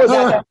 I was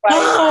at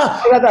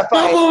that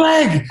fight. Double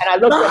leg. And I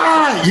looked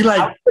at him.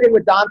 I was sitting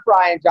with Don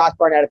Fry and Josh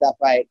Barnett at that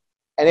fight.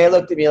 And they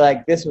looked at me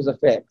like this was a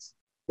fix.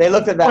 They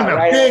looked at that,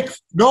 right?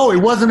 Fix. No, it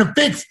wasn't a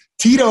fix.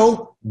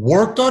 Tito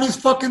worked on his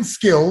fucking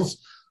skills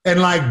and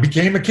like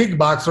became a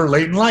kickboxer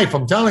late in life.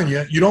 I'm telling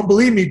you. You don't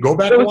believe me? Go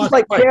back and watch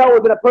the fight. I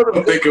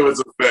don't think it was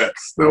a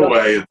fix. No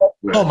way.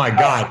 Oh my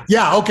God.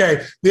 Yeah.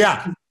 Okay.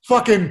 Yeah.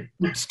 Fucking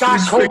Scott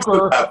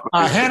Coker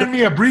handed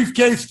me a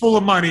briefcase full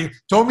of money,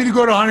 told me to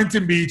go to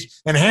Huntington Beach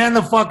and hand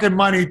the fucking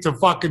money to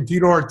fucking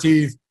Tito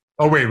Ortiz.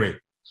 Oh, wait.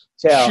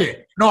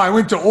 Shit. No, I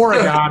went to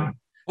Oregon.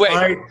 Wait.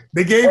 Right?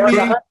 They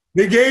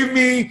gave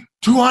me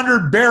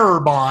 200 bearer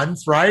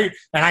bonds, right?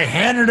 And I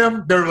handed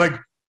them, they're like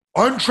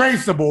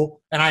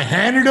untraceable, and I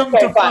handed them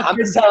to fine. I'm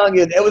just telling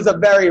you, it was a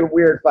very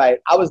weird fight.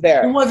 I was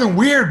there. It wasn't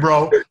weird,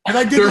 bro. And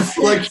I did There's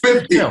like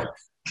 50.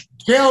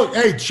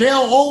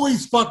 Chael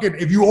always fucking,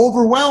 if you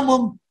overwhelm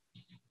him,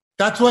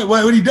 that's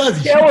what he does.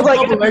 Chael was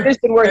like in a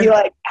position where he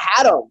like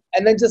had him,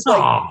 and then just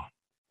like,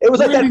 it was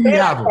like that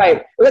Fedor fight.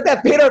 It was like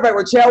that Fedor fight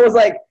where Chael was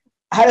like,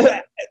 had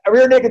a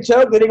rear naked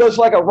choke, then he goes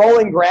for like a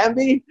rolling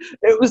Granby.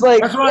 It was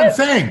like. That's what I'm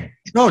saying.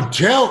 No,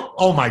 Chael,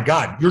 oh my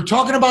God. You're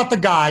talking about the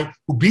guy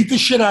who beat the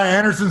shit out of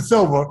Anderson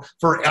Silva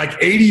for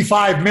like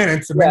 85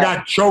 minutes and then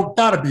got choked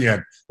out at the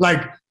end.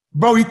 Like,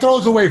 bro, he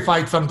throws away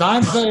fights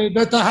sometimes.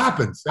 That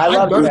happens. I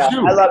love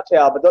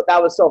Chael, but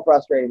that was so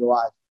frustrating to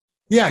watch.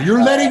 Yeah,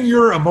 you're letting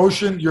your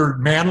emotion, your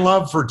man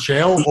love for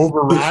Chael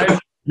override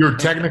your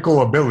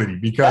technical ability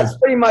because that's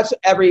pretty much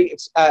every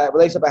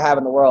relationship I have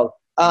in the world.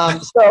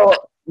 So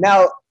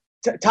now,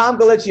 Tom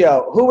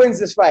Gallicchio, who wins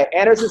this fight,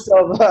 Anderson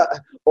Silva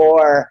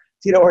or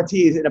Tito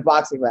Ortiz in a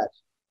boxing match?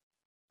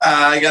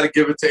 I got to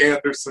give it to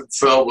Anderson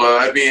Silva.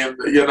 I mean,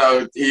 you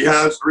know, he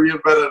has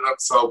reinvented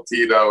himself,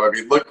 Tito. I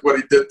mean, look what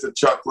he did to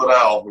Chuck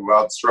Liddell, who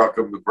outstruck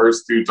him the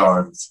first 2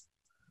 times.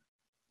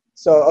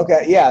 So,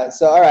 okay, yeah.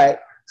 So, all right.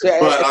 So,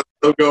 but I'll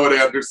still go with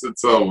Anderson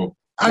Silva.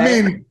 I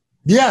mean,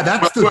 yeah,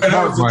 that's the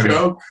that was a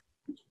joke.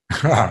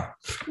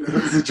 It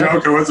was a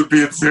joke. I wasn't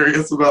being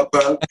serious about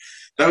that.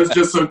 That was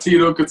just so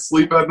Tito could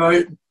sleep at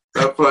night,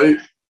 that fight.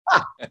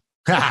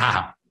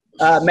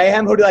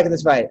 Mayhem, who do you like in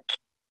this fight?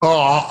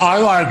 Oh, I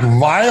like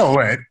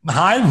Violet.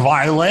 Hi,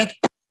 Violet.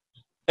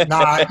 Yeah,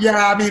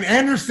 I mean,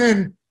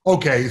 Anderson,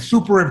 okay,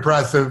 super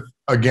impressive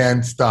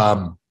against,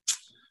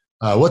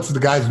 what's the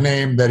guy's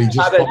name that he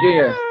just Chavez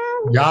Jr.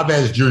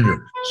 Chavez Jr.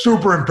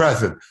 Super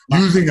impressive.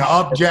 Using an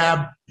up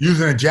jab,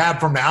 using a jab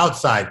from the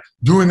outside,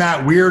 doing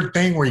that weird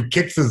thing where he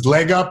kicks his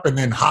leg up and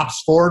then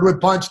hops forward with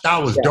punch.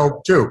 That was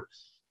dope, too.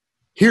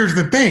 Here's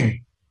the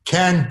thing.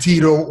 Can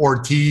Tito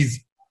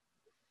Ortiz,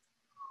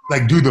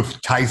 like, do the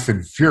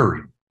Tyson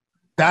Fury?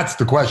 That's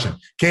the question.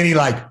 Can he,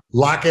 like,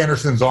 lock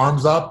Anderson's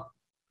arms up,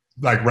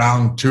 like,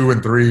 round 2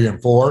 and 3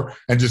 and 4,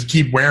 and just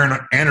keep wearing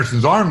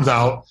Anderson's arms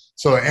out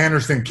so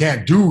Anderson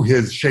can't do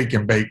his shake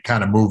and bake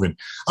kind of moving?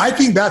 I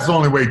think that's the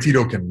only way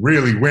Tito can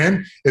really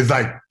win is,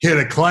 like, hit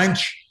a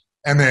clench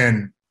and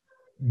then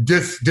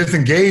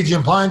disengage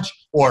and punch,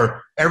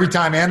 or every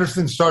time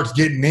Anderson starts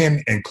getting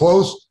in and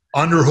close,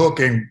 underhook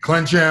and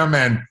clinch him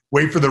and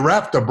wait for the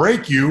ref to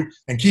break you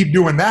and keep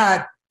doing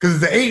that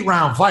because it's an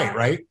 8-round fight,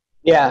 right?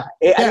 Yeah.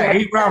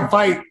 8-round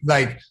fight.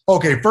 Like,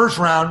 okay, first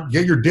round,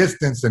 get your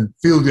distance and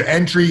feel the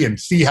entry and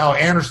see how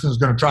Anderson's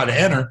going to try to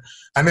enter.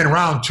 And then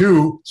round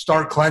 2,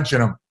 start clenching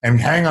him and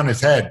hang on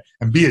his head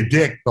and be a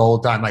dick the whole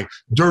time. Like,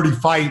 dirty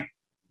fight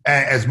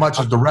as much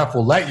as the ref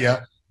will let you.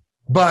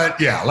 But,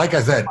 yeah, like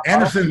I said,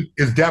 Anderson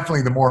is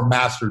definitely the more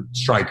mastered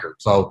striker.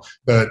 So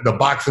the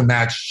boxing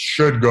match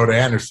should go to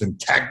Anderson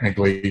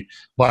technically.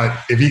 But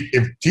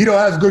if Tito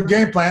has a good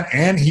game plan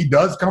and he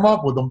does come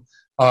up with them,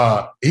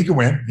 he can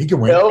win. He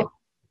can win.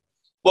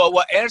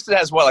 Well, Anderson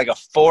has, like a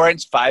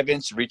 4-inch,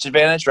 5-inch reach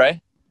advantage,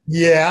 right?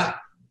 Yeah.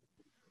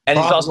 And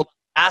he's also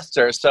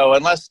faster. So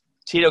unless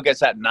Tito gets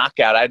that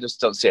knockout, I just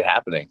don't see it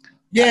happening.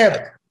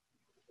 Yeah.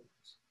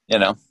 You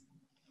know?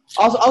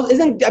 Also, do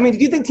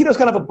you think Tito's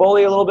kind of a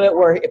bully a little bit,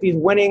 where if he's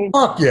winning,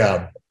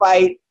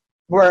 fight,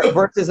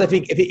 versus if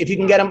you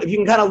can kind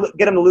of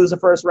get him to lose the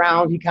first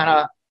round, he kind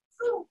of.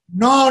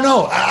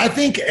 No. I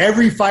think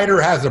every fighter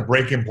has a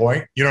breaking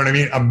point. You know what I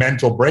mean? A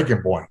mental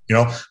breaking point. You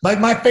know, like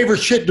my favorite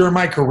shit during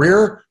my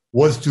career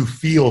was to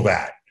feel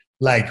that,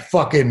 like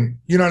fucking.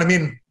 You know what I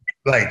mean?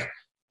 Like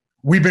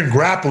we've been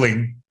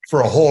grappling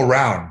for a whole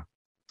round,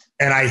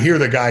 and I hear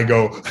the guy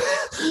go.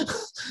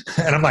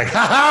 And I'm like,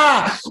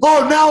 ha!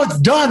 Oh, now it's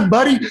done,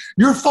 buddy.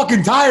 You're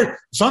fucking tired.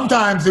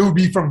 Sometimes it would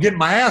be from getting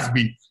my ass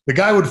beat. The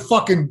guy would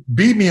fucking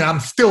beat me and I'm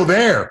still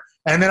there.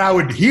 And then I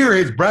would hear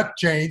his breath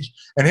change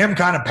and him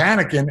kind of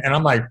panicking. And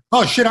I'm like,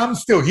 oh, shit, I'm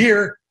still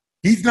here.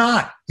 He's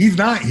not. He's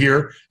not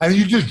here. And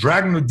you just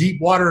drag him to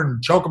deep water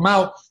and choke him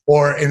out.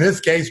 Or in this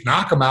case,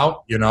 knock him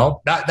out. You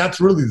know,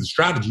 that's really the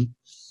strategy.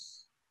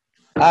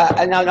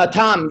 Now,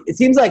 Tom, it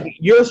seems like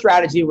your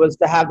strategy was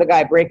to have the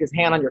guy break his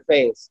hand on your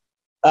face.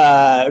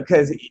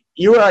 Because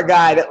you were a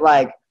guy that,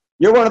 like,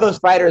 you're one of those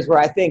fighters where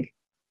I think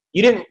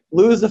you didn't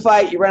lose the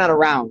fight, you ran out of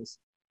rounds.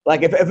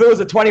 Like, if it was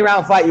a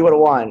 20-round fight, you would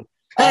have won.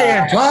 Hey,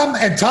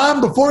 and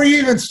Tom, before you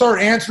even start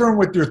answering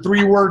with your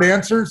 3-word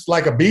answers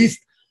like a beast,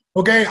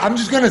 okay, I'm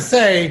just going to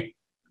say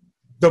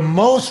the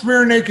most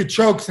rear naked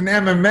chokes in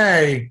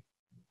MMA,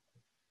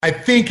 I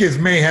think, is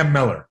Mayhem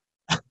Miller.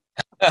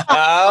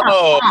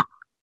 Oh.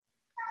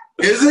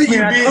 Is it?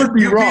 You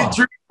beat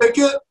Drew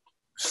Pickett?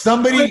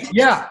 Somebody,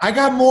 yeah, I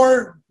got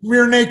more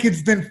rear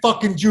nakeds than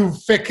fucking Drew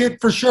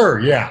Pickett for sure,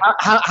 yeah.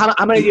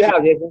 How many do you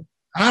have, Jason?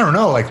 I don't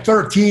know, like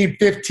 13,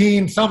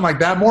 15, something like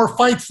that. More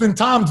fights than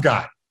Tom's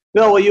got.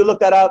 Bill, will you look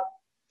that up,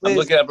 please? I'm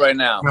looking it up right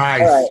now.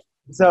 Nice. All right.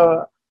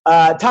 So,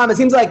 Tom, it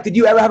seems like, did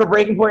you ever have a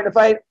breaking point in a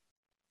fight?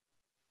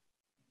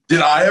 Did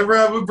I ever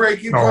have a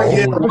breaking point?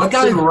 Yeah, once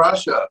in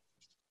Russia.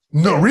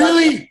 No,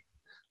 really?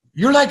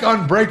 You're like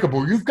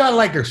unbreakable. You've got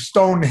like a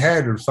stone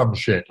head or some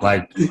shit.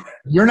 Like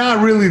you're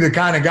not really the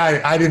kind of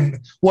guy.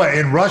 What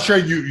in Russia?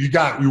 You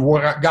got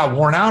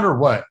worn out or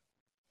what?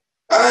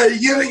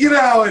 You know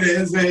how it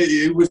is.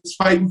 It was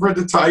fighting for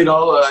the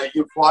title.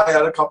 You fly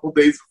out a couple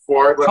days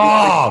before.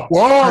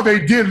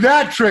 They did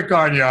that trick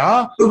on you,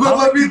 huh? But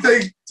let me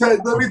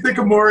think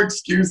of more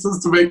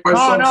excuses to make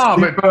myself.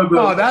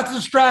 No, that's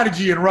a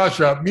strategy in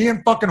Russia. Me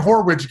and fucking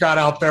Horwich got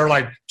out there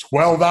like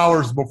 12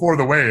 hours before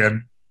the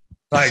weigh-in.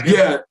 Like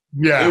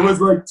yeah, it was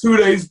like 2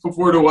 days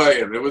before the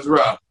weigh-in. It was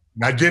rough.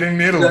 I did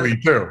in Italy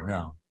too.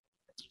 Yeah,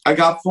 I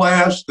got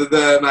flashed, and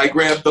then I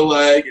grabbed the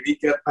leg, and he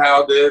kept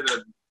pounding,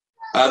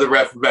 and the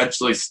ref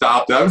eventually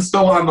stopped. I was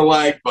still on the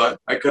leg, but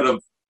I could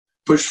have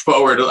pushed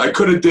forward. I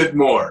could have did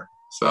more.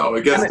 So I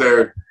guess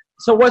they're.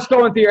 So what's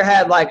going through your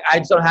head? Like, I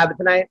just don't have it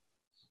tonight.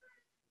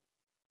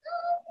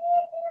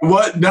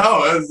 What?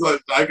 No, it was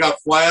like I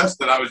got flashed,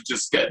 and I was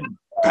just getting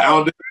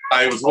pounded.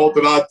 I was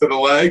holding on to the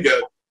leg,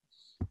 and.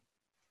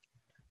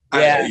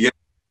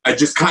 I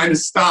just kind of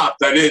stopped.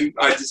 I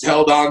just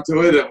held on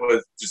to it and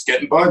was just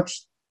getting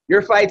punched.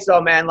 Your fights, though,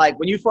 man, like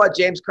when you fought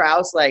James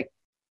Krause, like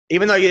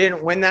even though you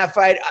didn't win that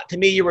fight, to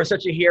me you were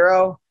such a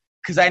hero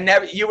because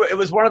it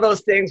was one of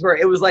those things where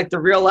it was like the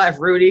real life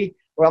Rudy,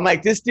 where I'm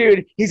like, this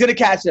dude, he's gonna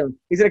catch him.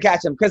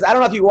 Because I don't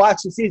know if you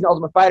watched the season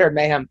Ultimate Fighter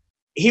Mayhem.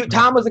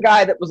 Tom was the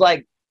guy that was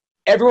like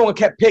everyone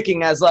kept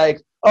picking as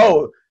like,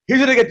 oh, he's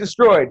going to get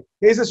destroyed.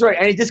 He's destroyed.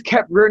 And he just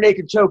kept rear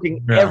naked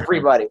choking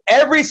everybody.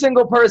 Every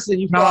single person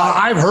you fought.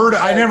 I've heard.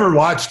 I never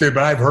watched it,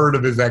 but I've heard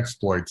of his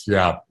exploits.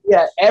 Yeah.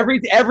 Yeah. Every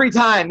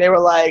time they were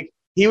like,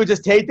 he would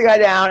just take the guy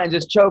down and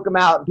just choke him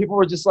out. And people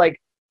were just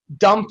like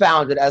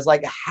dumbfounded as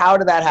like, how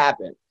did that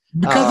happen?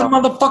 Because the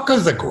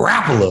motherfucker's a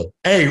grappler.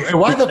 Hey,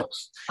 why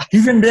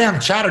he's in damn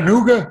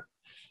Chattanooga?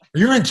 Are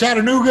you in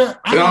Chattanooga?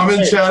 I'm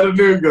in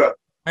Chattanooga.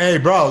 Hey,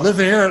 bro,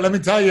 listen here. Let me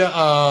tell you,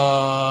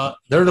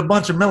 there's a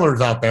bunch of Millers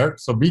out there,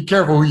 so be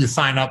careful who you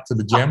sign up to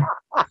the gym.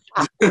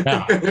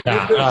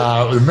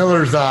 The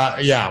Millers,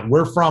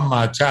 we're from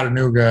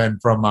Chattanooga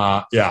and from,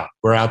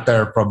 we're out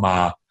there from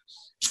the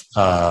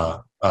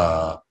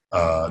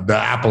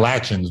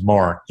Appalachians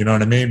more. You know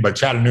what I mean? But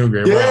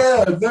Chattanooga.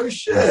 Yeah, no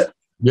shit.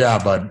 Yeah,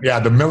 but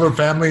the Miller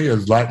family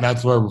is like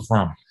that's where we're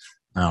from.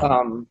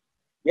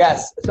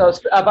 Yes. So,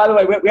 by the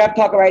way, we have to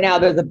talk right now.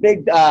 There's a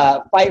big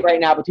fight right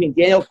now between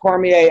Daniel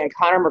Cormier and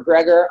Conor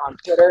McGregor on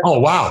Twitter. Oh,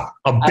 wow.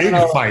 A big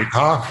fight,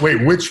 huh?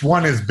 Wait, which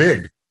one is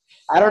big?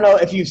 I don't know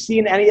if you've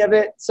seen any of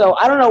it. So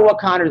I don't know what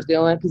Conor's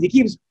doing because he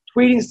keeps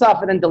tweeting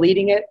stuff and then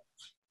deleting it.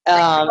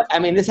 I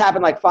mean, this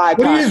happened like 5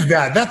 times. What is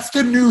that? That's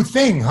the new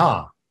thing,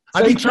 huh?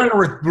 I've been trying to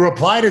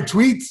reply to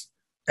tweets,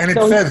 and it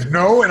says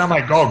no, and I'm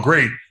like, oh,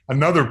 great.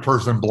 Another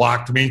person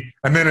blocked me.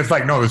 And then it's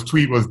like, no, this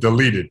tweet was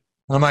deleted.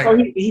 And I'm like, so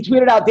he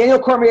tweeted out, Daniel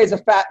Cormier is a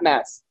fat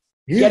mess.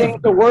 Getting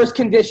the worst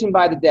condition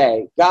by the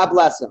day. God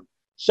bless him.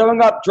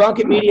 Showing up drunk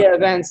at media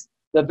events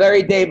the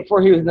very day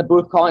before he was in the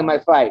booth calling my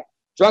fight.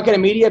 Drunk at a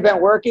media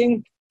event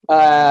working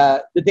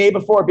the day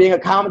before being a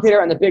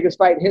commentator on the biggest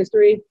fight in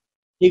history.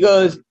 He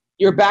goes,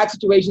 your back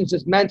situation is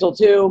just mental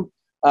too.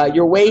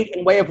 Your weight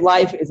and way of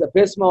life is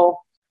abysmal.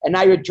 And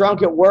now you're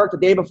drunk at work the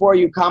day before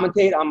you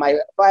commentate on my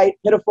fight.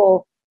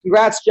 Pitiful.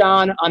 Congrats,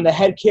 John, on the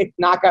head kick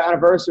knockout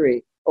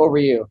anniversary over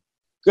you.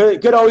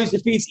 Good always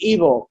defeats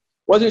evil.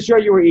 Wasn't sure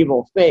you were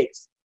evil.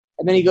 Fakes.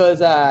 And then he goes,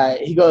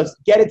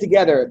 get it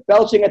together.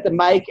 Belching at the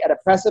mic at a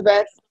press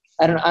event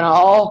and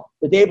all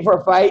the day before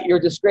a fight, you're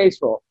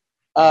disgraceful.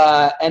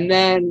 And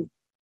then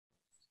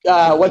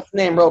what's the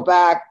name wrote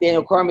back?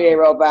 Daniel Cormier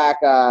wrote back.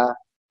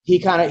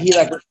 He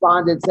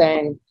responded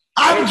saying,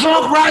 I'm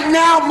drunk right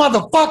now,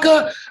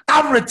 motherfucker.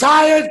 I'm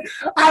retired.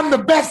 I'm the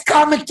best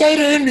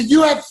commentator in the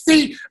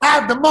UFC. I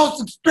have the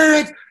most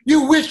experience.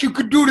 You wish you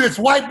could do this,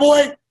 white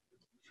boy.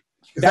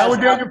 Is that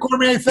what Daniel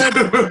Cormier said?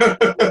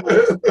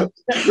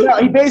 No,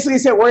 he basically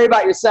said, worry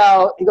about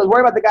yourself. He goes,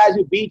 worry about the guys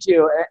who beat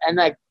you. And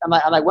I'm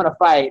like, want to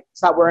fight.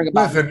 Stop worrying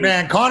about Listen,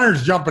 man,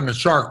 Conor's jumping the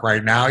shark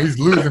right now. He's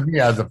losing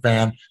me as a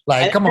fan.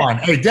 Like, come on.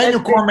 Hey,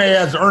 Daniel Cormier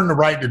has earned the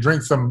right to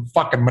drink some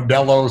fucking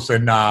Modelo's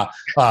and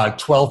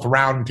 12th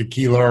round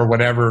tequila or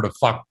whatever the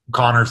fuck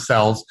Conor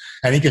sells.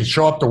 And he can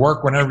show up to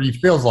work whenever he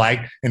feels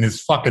like in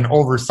his fucking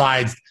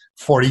oversized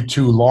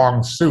 42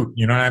 long suit.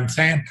 You know what I'm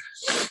saying?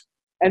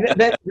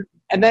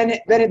 And then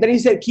he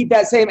said, keep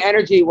that same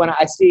energy when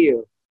I see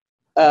you.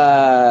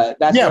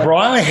 Bro,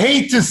 I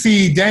hate to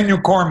see Daniel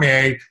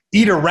Cormier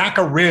eat a rack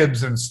of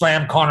ribs and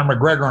slam Conor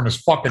McGregor on his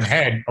fucking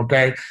head,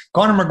 okay?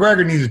 Conor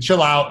McGregor needs to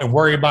chill out and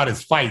worry about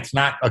his fights,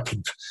 not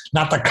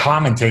the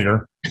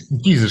commentator.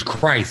 Jesus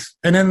Christ.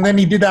 And then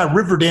he did that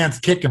river dance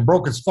kick and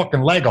broke his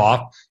fucking leg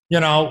off, you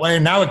know,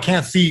 and now I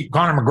can't see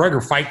Conor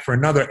McGregor fight for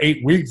another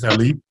 8 weeks at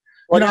least.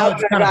 Well, now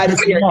guys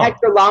here,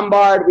 Hector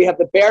Lombard. We have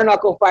the bare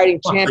knuckle fighting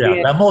champion.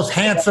 Yeah, the most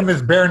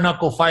handsomest bare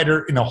knuckle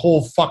fighter in the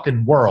whole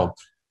fucking world.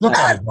 Look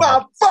That's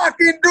my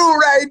fucking dude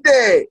right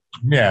there.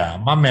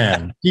 Yeah, my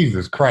man.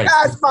 Jesus Christ.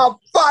 That's my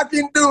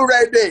fucking dude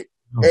right there.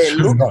 Hey,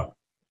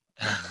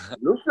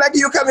 looks like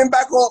you're coming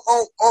back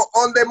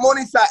on the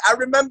money side. I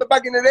remember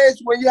back in the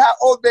days when you had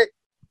all the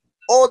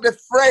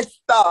fresh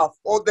stuff,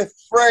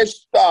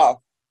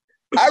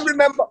 I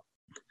remember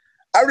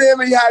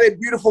you had a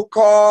beautiful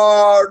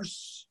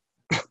cars.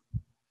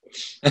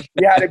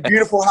 You had a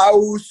beautiful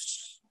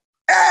house.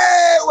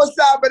 Hey, what's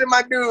happening,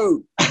 my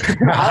dude?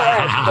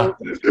 I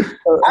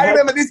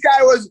remember this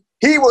guy was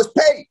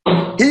paid.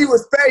 He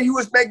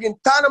was making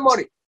a ton of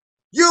money.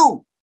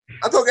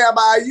 I'm talking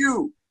about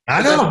you.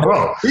 I know,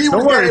 bro.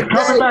 Don't worry,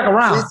 coming back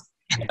around.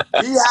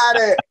 He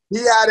had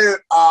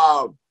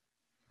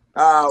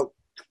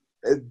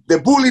the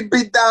bully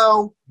beat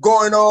down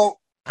going on.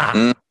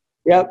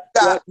 Yep.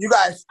 You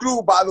guys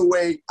screwed, by the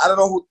way. I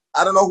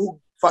don't know who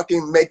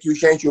fucking make you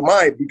change your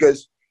mind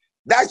because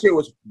that shit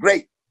was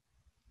great.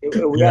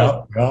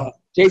 Yeah.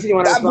 Jason, you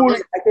want to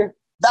respond?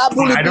 That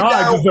bully I know.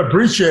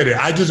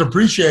 I just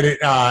appreciate it.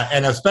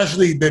 And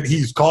especially that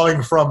he's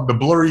calling from the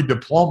blurry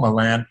diploma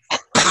land.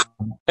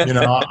 You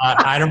know,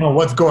 I don't know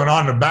what's going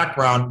on in the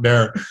background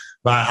there,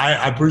 but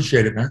I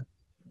appreciate it, man.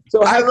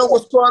 So I don't know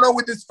what's going on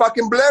with this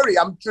fucking blurry.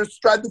 I'm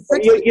just trying to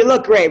fix it. You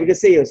look great. We can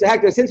see you. So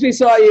Hector, since we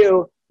saw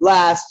you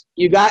last,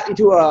 you got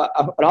into an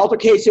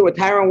altercation with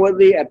Tyron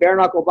Woodley at bare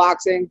knuckle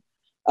boxing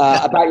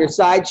about your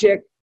side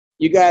chick.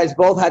 You guys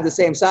both had the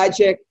same side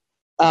chick.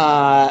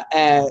 Now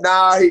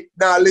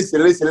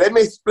listen. Let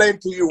me explain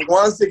to you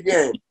once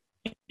again.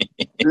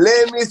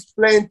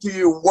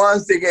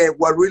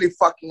 What really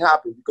fucking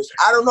happened, because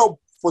I don't know.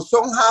 For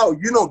somehow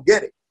you don't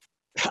get it.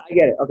 I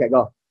get it. Okay,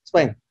 go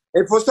explain.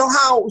 And for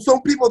somehow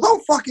some people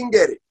don't fucking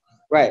get it.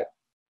 Right.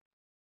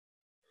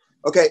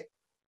 Okay.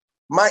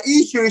 My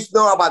issue is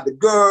not about the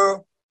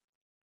girl.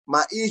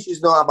 My issue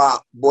is not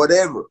about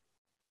whatever.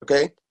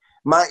 Okay.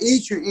 My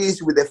issue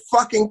is with the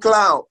fucking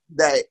clown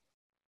that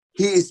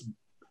he is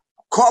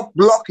caught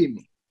blocking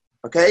me.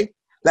 Okay.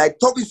 Like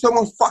talking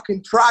someone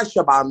fucking trash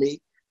about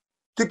me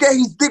to get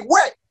his dick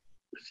wet.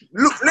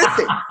 Look,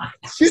 listen.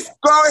 Just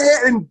go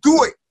ahead and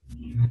do it.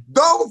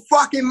 Don't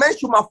fucking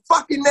mention my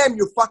fucking name,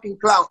 you fucking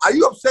clown. Are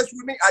you obsessed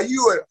with me? Are you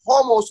a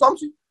homo or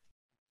something?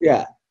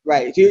 Yeah,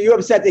 right. So you're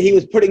upset that he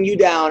was putting you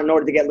down in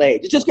order to get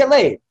laid. Just get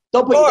laid.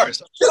 Don't put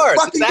Just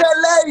fucking get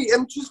laid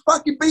and just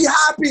fucking be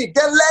happy.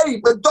 Get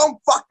laid, but don't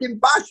fucking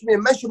bash me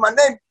and mention my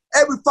name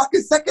every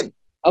fucking second.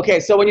 Okay,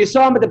 so when you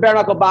saw him at the bare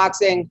knuckle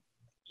boxing,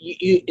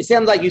 it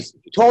sounds like you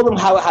told him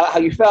how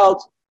you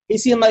felt. he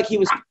seemed like he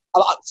was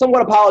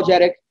somewhat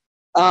apologetic.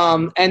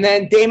 And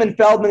then Damon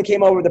Feldman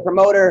came over, the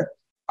promoter.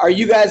 Are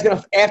you guys going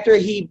to, after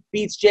he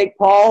beats Jake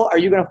Paul, are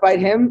you going to fight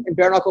him in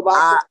bare knuckle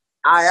boxing?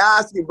 I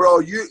asked you,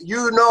 bro.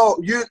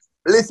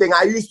 Listen,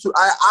 I used to,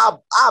 I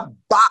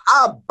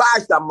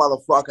bashed that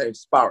motherfucker in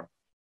sparring.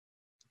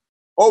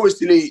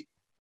 Obviously,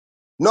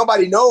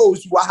 nobody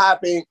knows what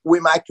happened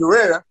with my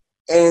career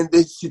and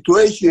the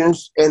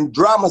situations and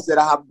dramas that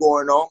I have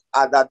going on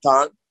at that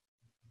time.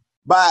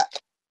 But,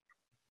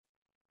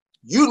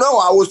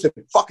 I was a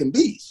fucking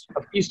beast.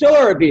 You still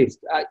are a beast.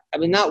 I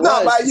mean, not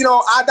no, but, at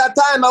that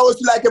time, I was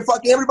like a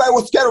fucking, everybody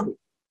was scared of me.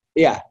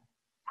 Yeah.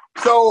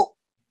 So,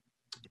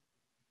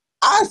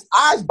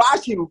 I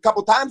bashed him a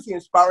couple times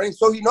in sparring,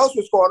 so he knows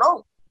what's going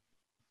on.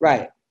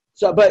 Right.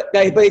 So, but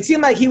it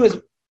seemed like he was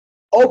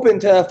open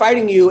to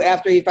fighting you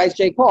after he fights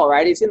Jake Paul,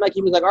 right? It seemed like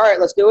he was like, all right,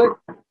 let's do it.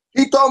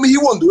 He told me he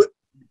won't do it.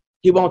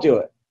 He won't do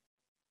it.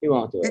 He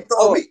won't do it.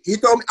 He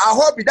told me, I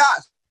hope he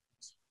does.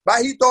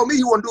 But he told me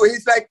he won't do it.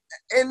 He's like,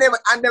 I'm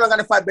never going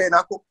to fight bare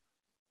knuckle.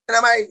 And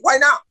I'm like, why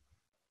not?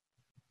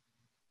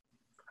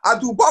 I'll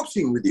do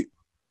boxing with you.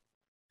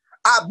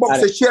 I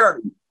box the shit out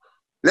of you.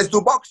 Let's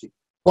do boxing.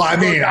 Well, I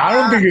mean, I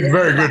don't think it's a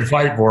very good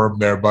fight for him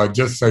there, but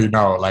just so you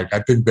know, like,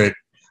 I think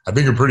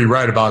you're pretty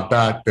right about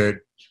that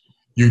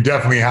you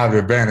definitely have the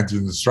advantage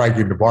in the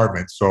striking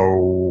department.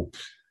 So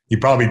he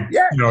probably,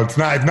 it's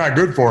not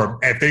good for him.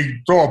 If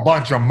they throw a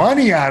bunch of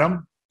money at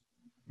him,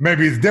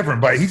 maybe it's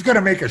different, but he's going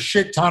to make a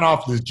shit ton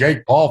off this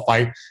Jake Paul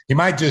fight. He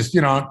might just,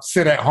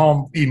 sit at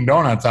home eating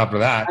donuts after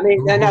that. I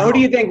mean, now who do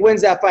you think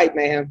wins that fight,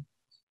 Mayhem?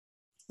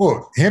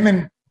 Who? Him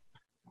and,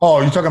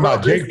 you're talking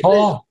about Jake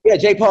Paul? Yeah,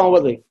 Jake Paul and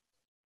Woodley.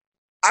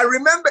 I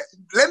remember,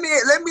 let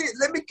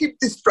me keep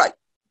this straight.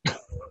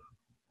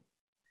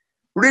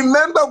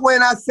 Remember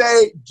when I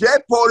say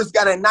Jake Paul is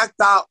going to knock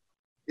out,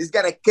 he's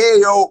going to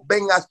KO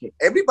Ben Askren.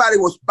 Everybody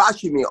was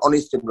bashing me on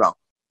Instagram.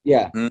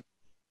 Yeah.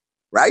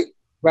 Right?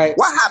 Right.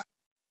 What happened?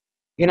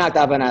 He knocked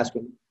out Ben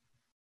Askren.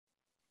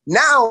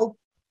 Now,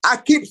 I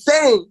keep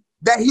saying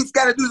that he's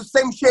going to do the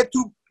same shit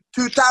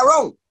to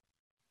Tyrone.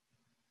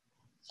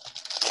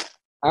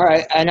 All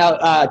right. And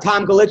now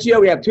Tom Gallicchio,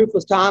 we have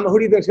Toothless Tom. Who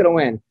do you think is going to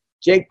win?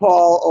 Jake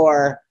Paul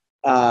or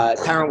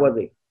Tyron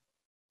Woodley?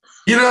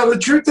 The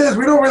truth is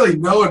we don't really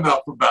know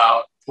enough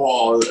about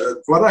Paul.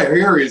 What I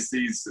hear is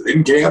he's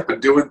in camp and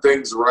doing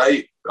things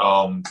right.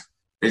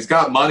 He's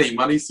got money.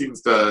 Money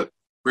seems to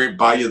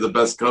buy you the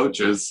best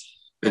coaches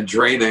and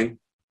training.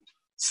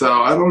 So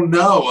I don't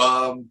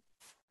know.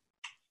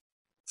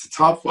 It's a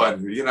tough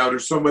one.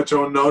 There's so much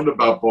unknown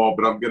about Paul,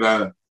 but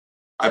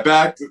I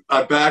backed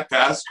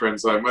Askren,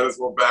 so I might as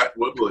well back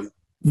Woodley.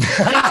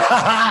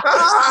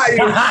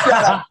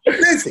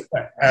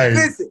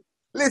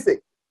 Listen.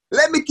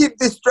 Let me keep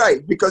this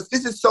straight because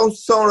this is some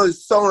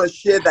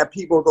shit that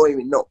people don't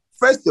even know.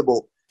 First of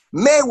all,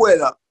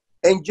 Mayweather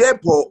and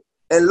Jake Paul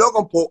and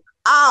Logan Paul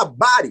are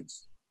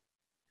bodies.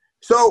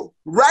 So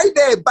right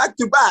there, back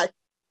to back,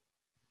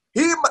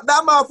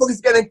 that motherfucker is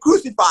getting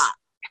crucified.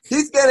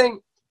 He's getting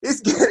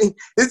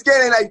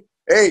like,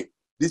 hey,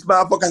 these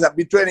motherfuckers have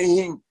been training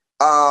him.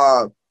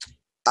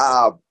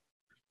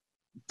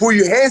 Put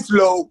your hands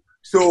low,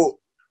 so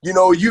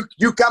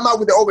you come out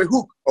with the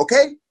overhook,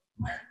 okay?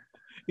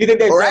 You think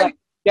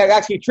they're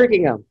actually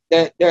tricking him?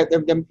 They're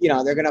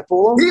gonna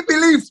fool him. He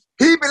believes.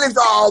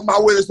 Oh,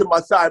 Mayweather's on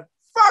my side.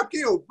 Fuck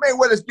you.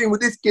 Mayweather's been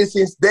with these kids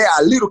since they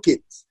are little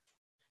kids.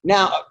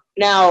 Now,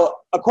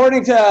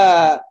 according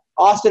to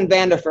Austin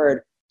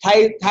Vanderford,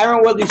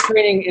 Tyron Woodley's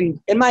training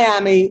in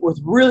Miami with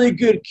really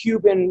good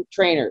Cuban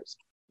trainers.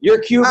 You're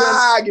Cuban.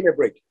 Give me a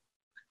break.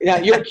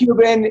 You're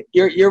Cuban.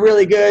 You're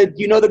really good.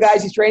 Do you know the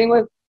guys he's training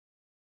with?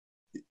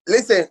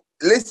 Listen.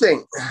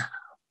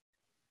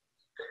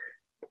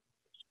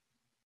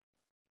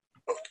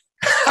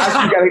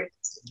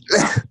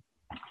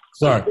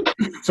 Sorry.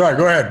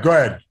 Go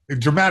ahead. A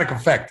dramatic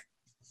effect.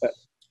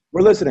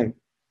 We're listening.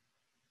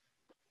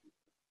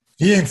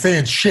 He ain't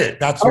saying shit.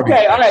 That's what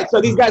okay. All right.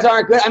 So these guys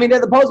aren't good. I mean,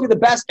 they're supposed to be the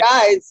best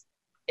guys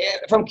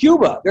from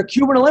Cuba. They're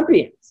Cuban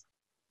Olympians,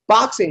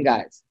 boxing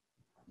guys.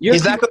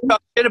 He's not going to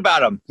talk shit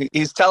about him.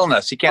 He's telling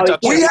us he can't talk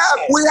shit. We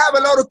have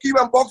a lot of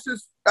Cuban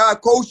boxers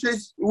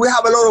coaches. We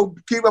have a lot of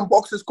Cuban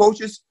boxers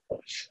coaches.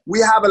 We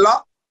have a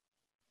lot.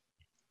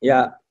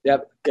 Yeah.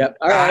 Yep.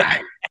 All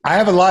right. I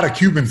have a lot of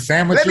Cuban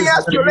sandwiches. Let me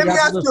ask you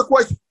a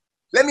question.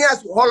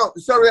 Hold on.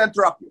 Sorry to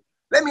interrupt you.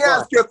 Let me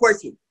ask you a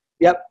question.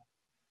 Yep.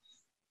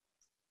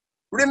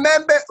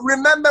 Remember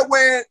when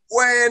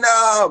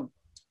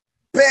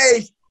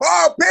Paige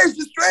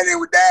is training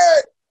with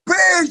that.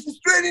 Paige is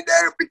training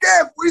there. Be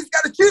careful. He's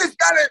got a cheese.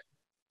 Got it.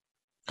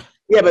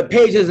 Yeah, but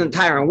Paige isn't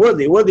Tyron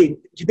Woodley.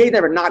 They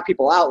never knock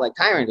people out like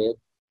Tyron did.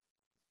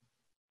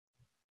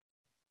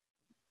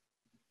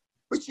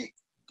 But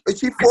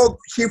she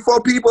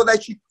fought people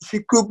that she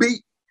could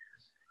beat.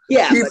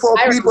 Yeah, she fought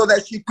people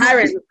that she could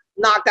Tyron beat.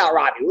 knocked out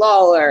Robbie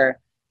Lawler.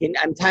 And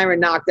Tyron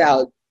knocked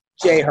out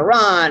Jay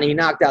Haran. He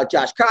knocked out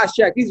Josh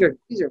Koscheck. These are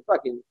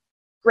fucking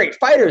great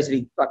fighters that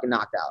he fucking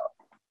knocked out.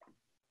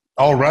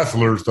 All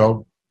wrestlers,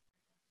 though.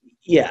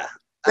 Yeah.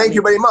 Thank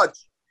you very much.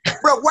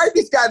 Bro, why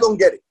this guy don't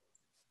get it?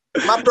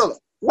 My brother,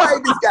 why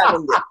this guy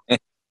don't get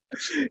it?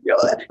 Yo,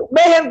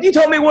 Mayhem, you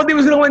told me Woodley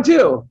was going to win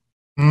too.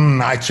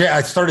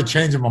 I started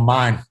changing my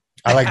mind.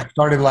 I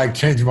started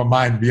changing my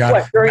mind, to be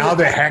honest. Now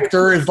that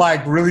Hector is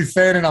really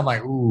saying it, I'm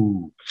like,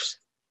 ooh.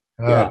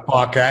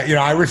 Fuck.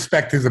 I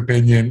respect his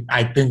opinion.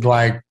 I think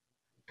look,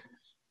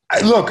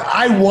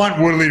 I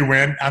want Woodley to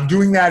win. I'm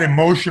doing that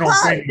emotional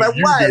thing. But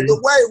why?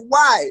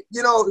 Why?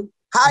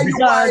 How you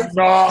why?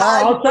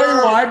 I'll tell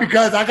you why.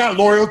 Because I got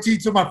loyalty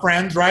to my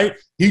friends, right?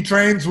 He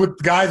trains with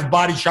the guys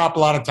body shop a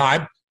lot of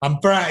time. I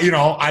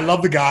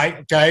love the guy.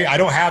 Okay, I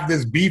don't have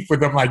this beef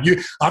with him like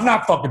you. I'm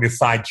not fucking his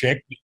side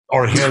chick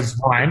or his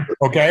friend.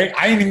 Okay,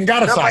 I ain't even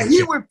got a side chick.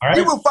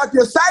 He will fuck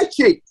your side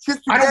chick.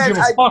 I don't give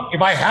a fuck.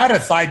 If I had a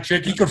side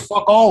chick, he could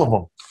fuck all of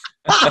them.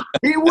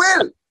 He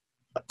will.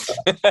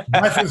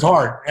 Bless his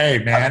heart. Hey,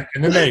 man.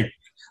 And then they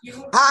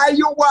hi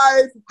your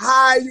wife,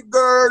 hi your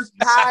girls,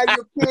 hi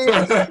your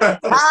kids,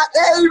 hi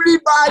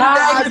everybody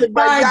that has a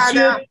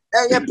vagina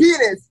and a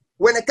penis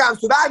when it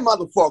comes to that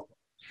motherfucker.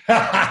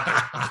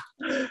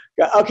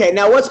 Okay,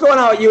 now what's going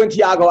on with you and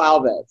Thiago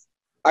Alves?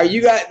 Are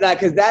you guys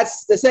because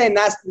that's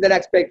the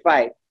next big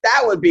fight?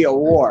 That would be a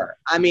war.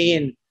 I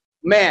mean,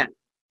 man,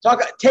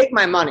 take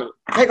my money.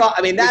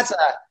 That's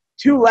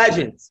two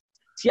legends.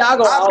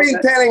 Thiago I've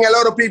been telling a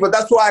lot of people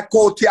that's why I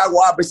called Thiago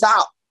Alves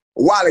out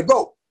a while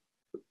ago.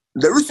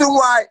 The reason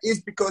why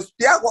is because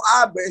Thiago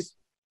Alves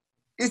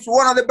is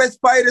one of the best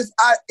fighters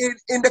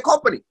in the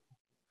company.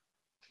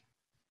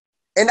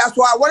 And that's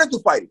why I wanted to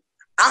fight him.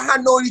 I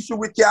had no issue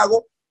with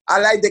Thiago. I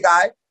like the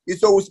guy.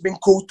 He's always been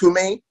cool to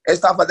me and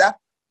stuff like that.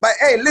 But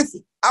hey,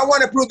 listen, I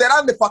want to prove that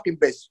I'm the fucking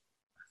best.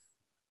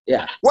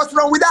 Yeah. What's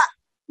wrong with that?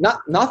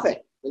 Nothing.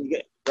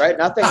 Right?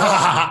 Nothing.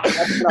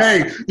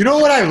 Hey, you know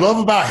what I love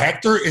about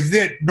Hector is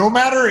that no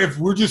matter if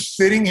we're just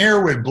sitting here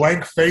with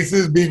blank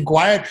faces being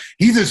quiet,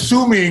 he's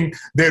assuming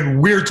that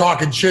we're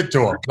talking shit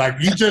to him.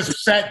 He's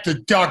just set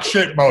to talk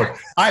shit mode.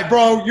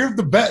 Bro, you're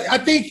the best. I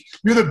think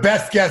you're the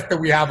best guest that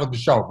we have on the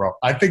show, bro.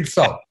 I think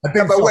so.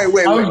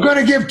 Wait. I was going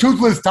to give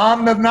Toothless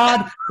Tom the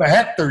nod, but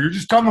Hector, you're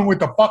just coming with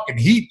the fucking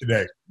heat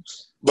today.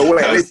 But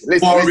wait,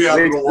 listen.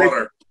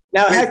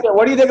 Now, Hector,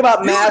 what do you think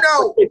about math?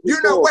 Wait,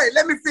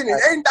 let me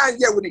finish. Ain't done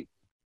yet with it.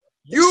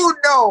 You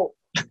know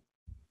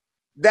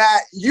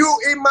that you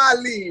in my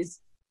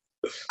list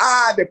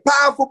are the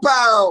pound for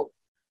pound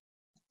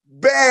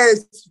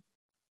best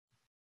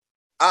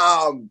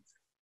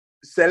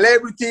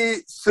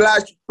celebrity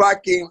 /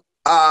 fucking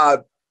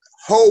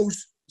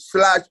host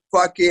 /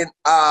 fucking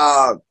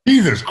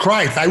Jesus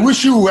Christ, I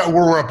wish you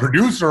were a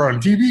producer on a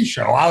TV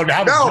show. I would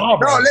have a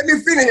job. No, let me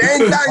finish.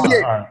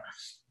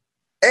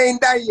 Ain't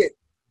done yet.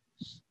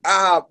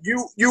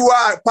 You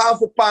are pound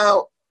for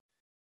pound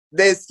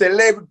the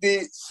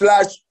celebrity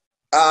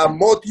 /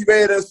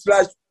 motivator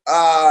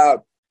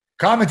 /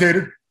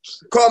 commentator.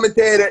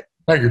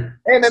 Thank you.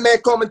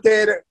 MMA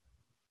commentator.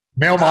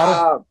 Male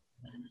model.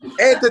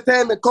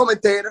 Entertainment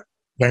commentator.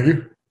 Thank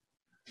you.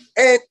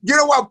 And you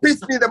know what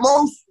pissed me the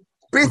most?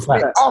 Pissed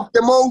me off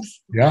the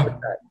most? Yeah.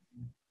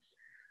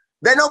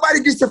 That nobody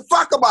gives a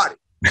fuck about it.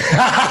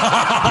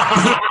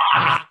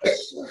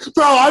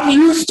 Bro, I'm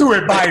used to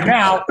it by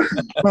now.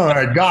 Oh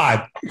my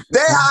God. They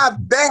have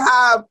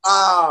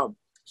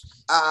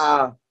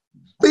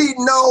big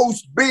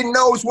nose.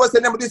 What's the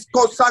name of this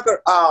coach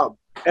soccer?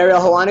 Ariel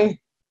Helwani.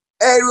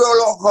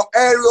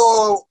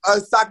 Ariel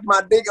sucked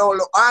my dick on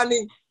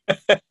Loani.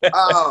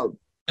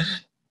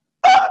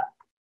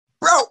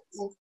 Bro,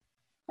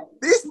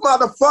 this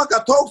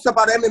motherfucker talks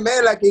about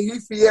MMA like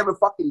if he ever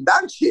fucking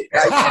done shit.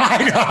 That's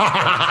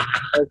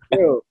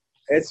true.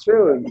 It's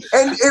true.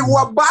 And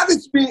what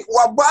bothers me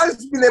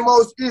the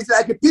most is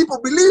people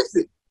believe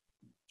it.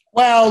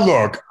 Well,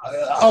 look,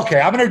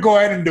 okay, I'm going to go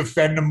ahead and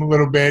defend him a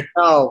little bit.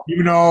 Oh.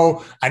 Even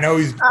though I know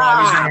he's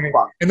probably doing it.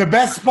 And the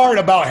best part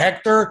about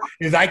Hector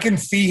is I can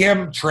see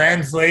him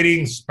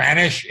translating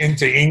Spanish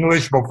into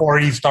English before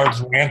he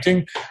starts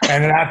ranting.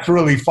 And that's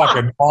really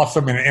fucking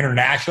awesome and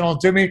international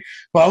to me.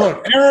 But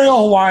look,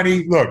 Ariel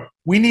Helwani, look,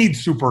 we need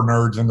super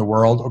nerds in the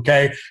world,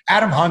 okay?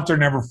 Adam Hunter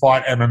never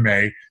fought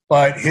MMA,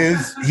 but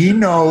he's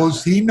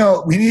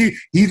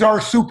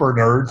our super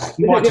nerd.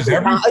 He watches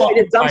every fight. I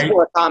did some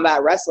sport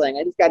combat wrestling.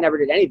 This guy never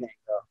did anything.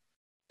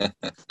 So.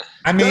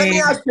 I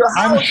mean,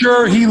 I'm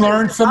sure he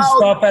learned some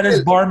stuff at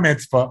his bar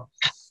mitzvah.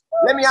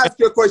 Let me ask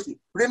you a question.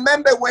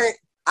 Remember when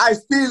I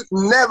still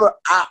never,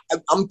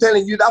 I'm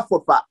telling you that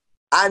for a fact,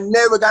 I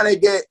never gonna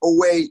get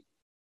away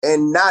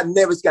and not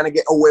never's gonna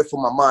get away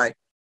from my mind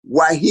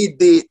what he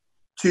did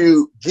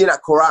to Gina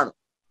Carano.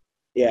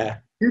 Yeah.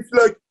 He's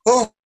like,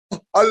 oh,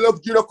 I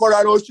love Gina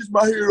Carano. She's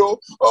my hero.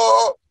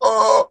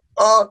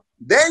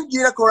 Then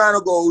Gina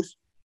Carano goes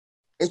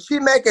and she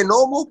make a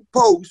normal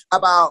post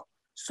about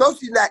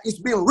something that is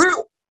being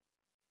real.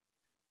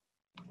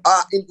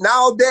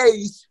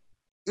 Nowadays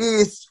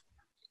is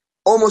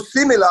almost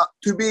similar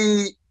to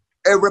be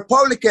a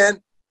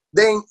Republican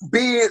than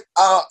being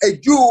a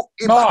Jew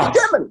in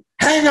Germany.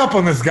 Hang up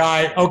on this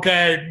guy,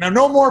 okay? Now,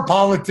 no more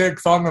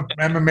politics on the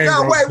MMA.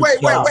 No, wait.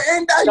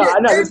 Ain't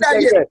that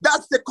yet?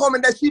 That's the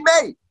comment that she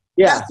made.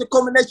 Yeah. That's the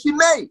comment that she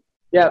made.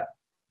 Yep.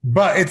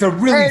 But it's a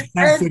really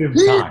sensitive and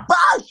he time.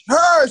 bashed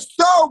her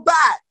so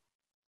bad.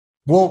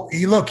 Well,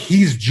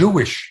 he's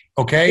Jewish,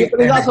 okay?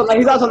 He's also not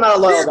a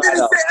loyal She guy.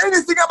 didn't say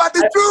anything about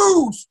the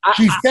Jews.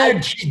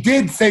 She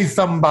did say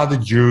something about the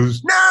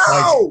Jews.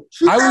 No,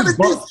 she never did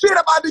shit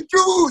about the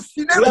Jews.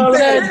 She never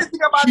said anything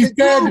about the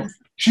Jews.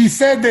 She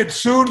said that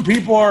soon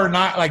people are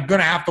not like going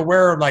to have to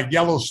wear like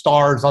yellow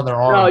stars on their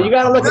arm. No, you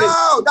got to look at it.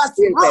 No, that's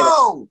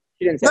wrong.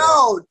 She didn't say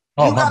that.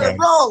 You got it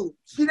wrong.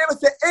 She never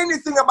said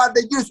anything about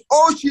the Jews.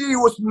 All she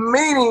was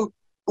meaning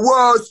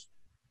was,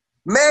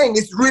 man,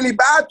 it's really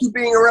bad to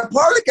being a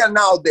Republican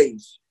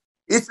nowadays.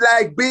 It's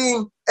like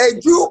being a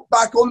Jew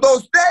back on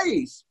those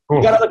days.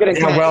 You got to look at it.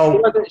 Yeah, well,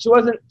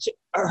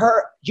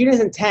 Gina's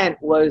intent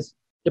was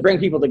to bring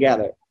people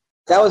together.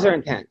 That was her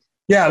intent.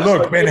 Yeah,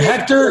 look, man,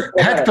 Hector,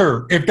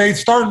 if they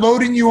start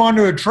loading you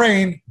onto a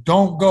train,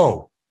 don't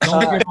go.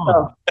 Don't get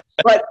on.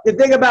 But the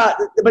thing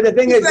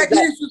is,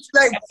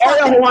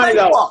 Ariel Helwani,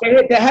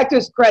 though, to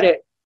Hector's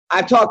credit,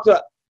 I've talked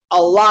to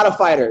a lot of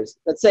fighters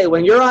that say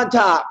when you're on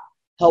top,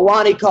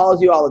 Helwani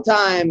calls you all the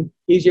time.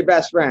 He's your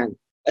best friend.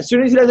 As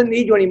soon as he doesn't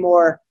need you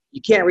anymore,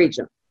 you can't reach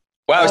him.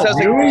 Wow,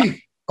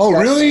 really? Oh,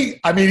 really?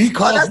 I mean, he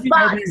calls me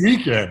every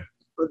weekend.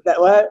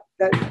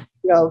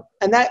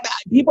 And that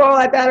people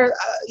like that are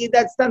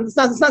that's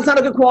not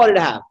a good quality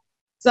to have.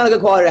 It's not a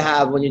good quality to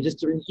have when you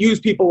just use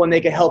people when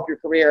they can help your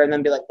career and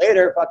then be like,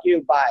 later, fuck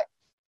you, bye.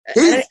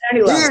 He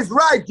is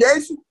right,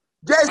 Jason.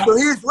 Jason,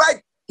 he is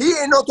right. He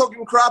ain't no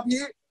talking crap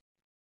here.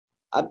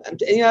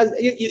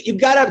 You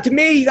gotta. To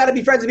me, you gotta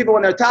be friends with people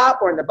when they're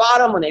top or in the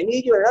bottom when they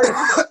need you.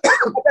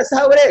 That's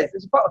how it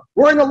is.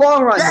 We're in the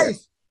long run.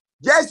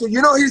 Jason,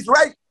 he's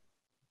right.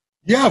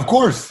 Yeah, of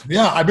course.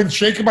 Yeah, I've been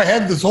shaking my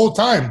head this whole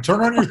time.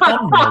 Turn on your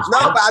thumb. No,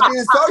 but I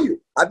didn't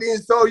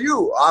saw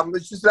you.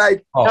 It's just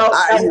like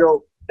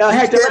No,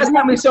 Hector, last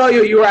time we saw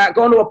you, you were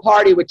going to a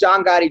party with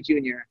John Gotti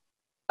Jr.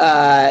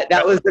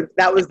 That was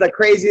the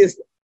craziest.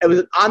 It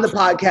was on the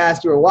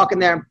podcast. You were walking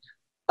there.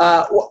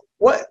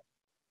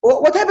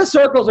 What type of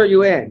circles are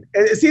you in?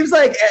 It seems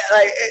like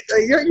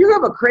you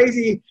have a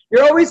crazy.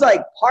 You're always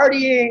like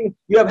partying.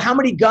 You have how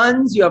many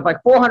guns? You have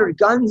like 400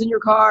 guns in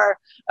your car.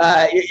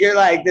 You're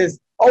like there's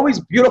always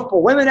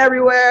beautiful women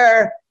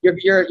everywhere.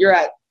 You're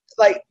at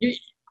like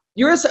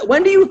you're.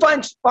 When do you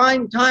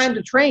find time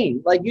to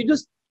train? Like you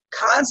just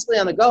constantly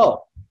on the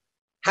go.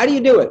 How do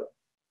you do it?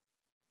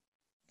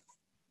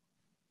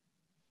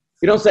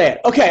 You don't say it.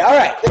 Okay, all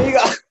right. There you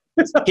go.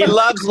 He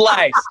loves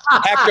life.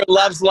 Hector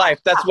loves life.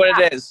 That's what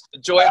it is. The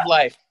joy of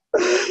life.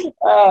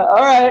 All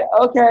right.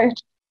 Okay.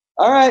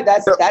 All right.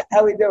 That's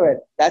how we do it.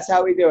 That's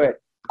how we do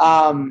it.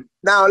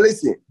 Now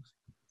listen.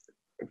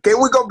 Can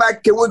we go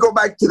back to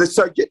the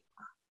subject?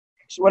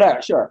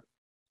 Whatever. Sure.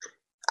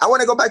 I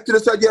want to go back to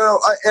the subject of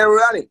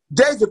Ariani.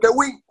 Jason, can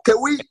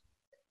we?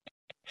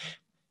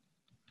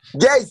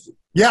 Jason.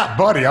 Yeah,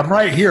 buddy, I'm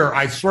right here.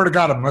 I swear to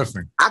God, I'm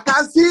listening. I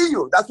can't see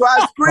you. That's why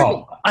I'm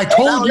screaming. I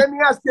told you. Let me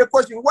ask you a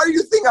question. What do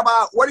you think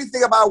about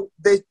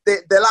the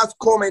last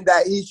comment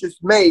that he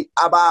just made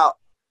about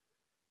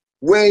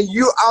when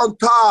you on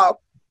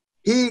top,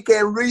 he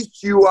can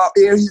reach you up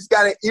and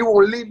he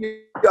won't leave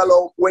you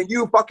alone. When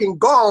you fucking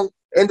gone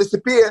and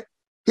disappear,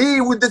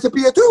 he would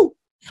disappear too.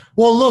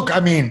 Well, look,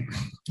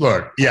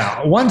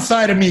 yeah. One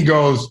side of me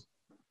goes,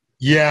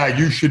 yeah,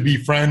 you should be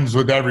friends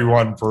with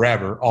everyone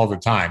forever, all the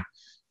time.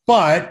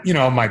 But,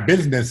 my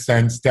business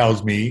sense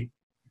tells me,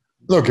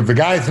 look, if the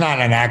guy's not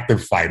an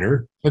active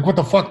fighter, like what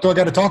the fuck do I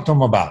got to talk to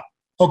him about?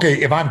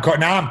 Okay, if I'm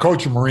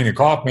coaching Marina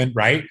Kaufman,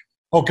 right?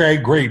 Okay,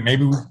 great.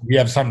 Maybe we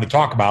have something to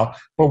talk about.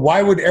 But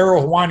why would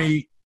Ariel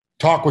Helwani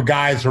talk with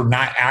guys who are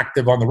not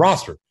active on the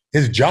roster?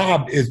 His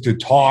job is to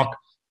talk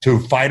to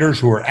fighters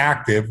who are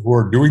active, who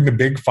are doing the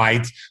big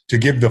fights, to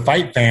give the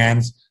fight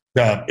fans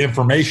the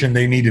information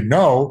they need to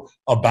know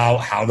about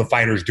how the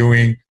fighter's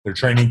doing, their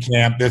training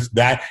camp, this,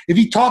 that. If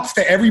he talks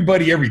to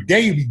everybody every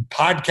day, he'd be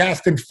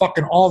podcasting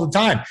fucking all the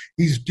time.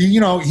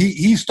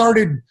 He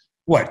started,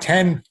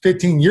 10,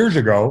 15 years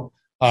ago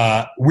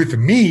with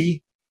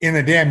me in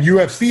a damn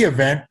UFC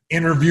event,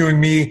 interviewing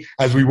me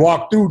as we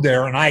walked through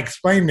there, and I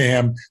explained to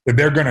him that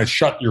they're going to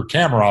shut your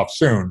camera off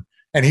soon.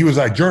 And he was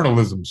a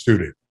journalism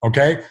student,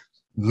 okay?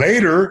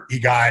 Later, he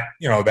got,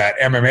 that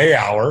MMA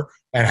hour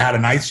and had a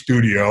nice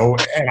studio,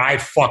 and I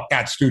fucked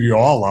that studio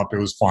all up. It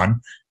was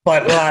fun.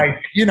 But,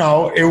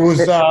 it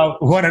was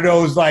one of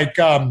those,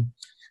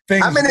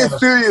 things. How many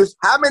studios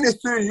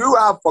you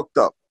have fucked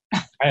up?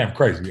 I am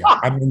crazy. Yeah.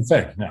 I'm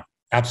insane. Yeah,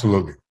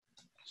 absolutely.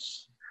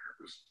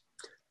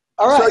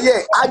 All right. So,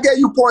 yeah, I get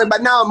your point.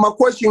 But now my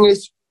question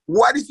is,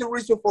 what is the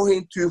reason for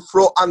him to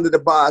throw under the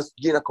bus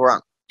Gina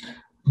Carano?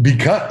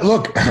 Because,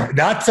 look,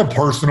 that's a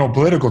personal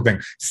political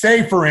thing.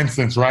 Say, for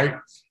instance, right,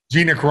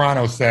 Gina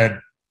Carano said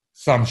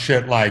some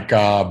shit like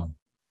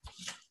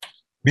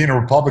being a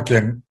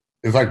Republican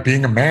is like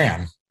being a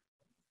man.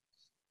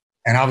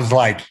 And I was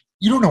like,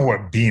 you don't know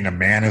what being a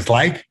man is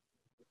like.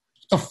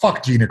 the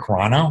fuck, Gina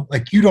Carano?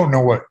 Like, you don't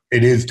know what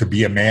it is to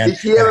be a man. Did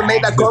she ever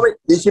make that comment?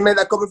 Did she make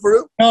that comment for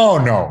you?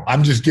 No.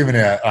 I'm just giving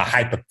a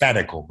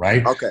hypothetical,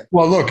 right? Okay.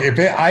 Well, look,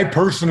 I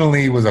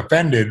personally was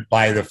offended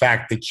by the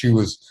fact that she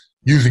was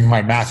using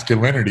my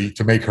masculinity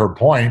to make her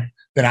point,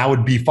 then I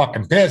would be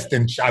fucking pissed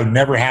and I would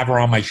never have her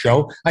on my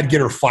show. I'd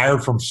get her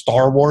fired from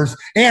Star Wars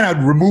and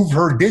I'd remove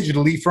her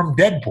digitally from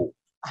Deadpool.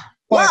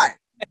 Why?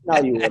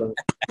 No, you wouldn't.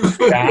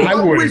 Yeah, I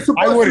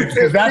wouldn't,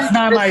 because that's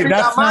not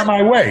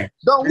my way.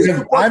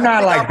 I'm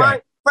not like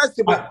that. First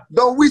of all,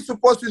 don't we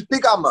supposed to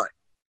speak our mind?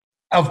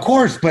 Of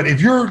course, but if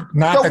you're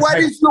not, so why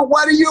do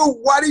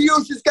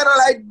you just kind of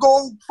like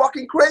go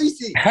fucking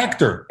crazy?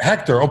 Hector,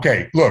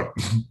 okay, look,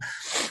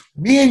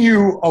 me and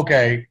you,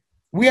 okay,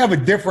 we have a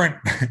different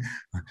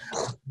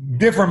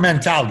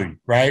mentality,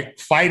 right?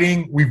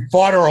 Fighting, we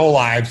fought our whole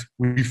lives.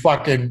 We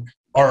fucking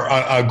are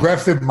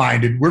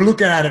aggressive-minded. We're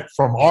looking at it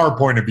from our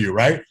point of view,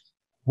 right?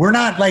 We're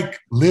not like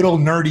little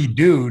nerdy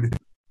dude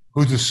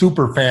who's a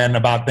super fan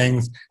about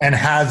things and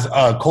has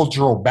a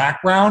cultural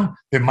background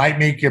that might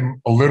make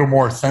him a little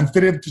more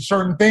sensitive to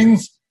certain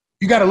things.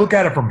 You got to look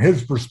at it from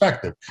his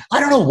perspective. I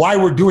don't know why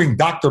we're doing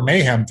Dr.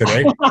 Mayhem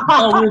today. I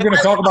thought we were going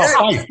to talk about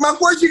fights. My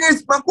question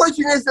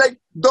is like,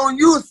 don't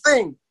you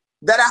think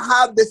that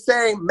I have the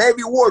same,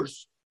 maybe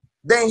worse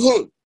than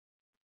him?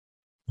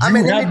 I'm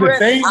an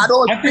immigrant. I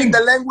don't speak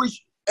the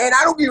language, and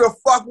I don't give a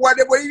fuck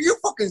whatever you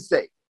fucking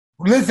say.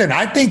 Listen,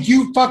 I think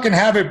you fucking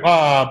have it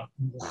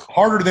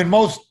harder than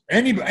most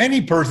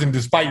any person,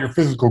 despite your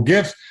physical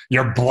gifts.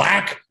 You're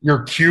black.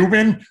 You're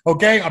Cuban.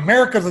 Okay,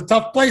 America's a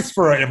tough place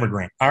for an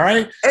immigrant. All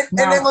right. And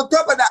then on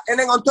top of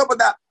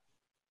that,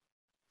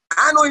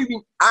 I don't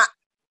even.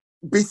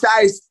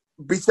 Besides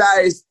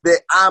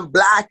that, I'm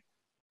black.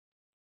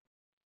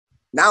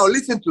 Now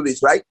listen to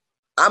this, right?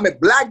 I'm a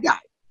black guy.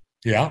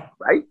 Yeah.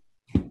 Right.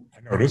 I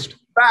noticed.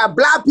 But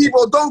black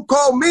people don't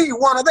call me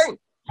one of them.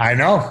 I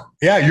know.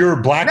 Yeah, you're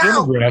a black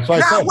immigrant. That's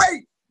what I said. Now,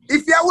 wait.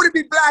 If I would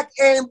be black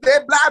and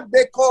they're black,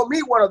 they call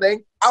me one of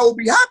them, I would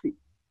be happy.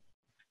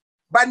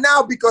 But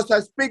now, because I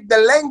speak the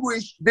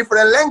language,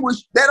 different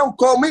language, they don't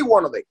call me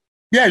one of them.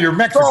 Yeah, you're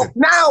Mexican. So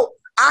now,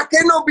 I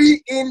cannot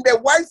be in the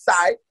white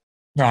side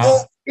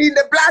or in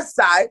the black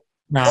side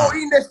or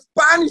in the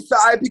Spanish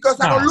side because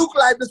I don't look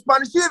like the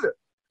Spanish either.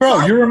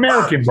 Bro, you're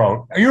American,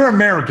 bro. You're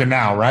American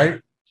now, right?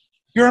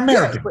 You're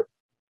American.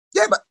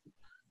 Yeah, but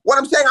what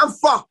I'm saying, I'm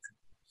fucked.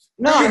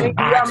 No,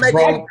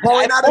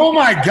 oh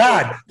my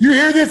God. You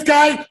hear this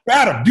guy?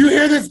 Adam, do you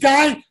hear this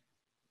guy?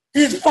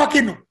 He's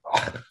fucking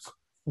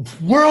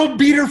world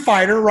beater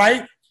fighter,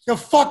 right? The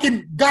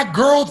fucking got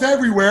girls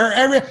everywhere,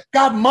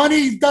 got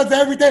money, he does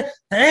everything,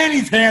 and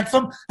he's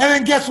handsome. And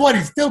then guess what?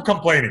 He's still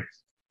complaining.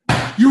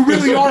 You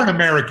really are an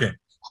American.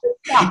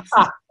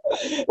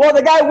 Well,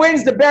 the guy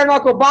wins the bare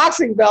knuckle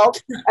boxing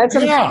belt, and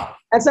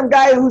some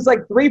guy who's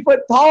like 3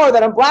 foot taller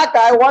than a black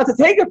guy wants to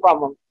take it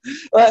from him,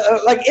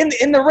 like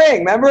in the ring.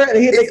 Remember?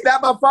 Is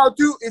that my fault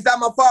too? Is that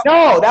my fault?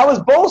 No, that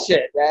was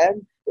bullshit,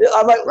 man.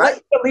 I'm like,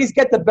 let's at least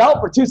get the belt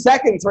for 2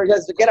 seconds, or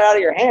just to get it out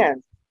of your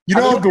hands. You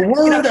know, the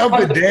word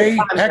of the day,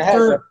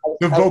 Hector.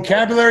 The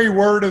vocabulary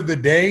word of the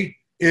day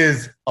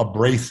is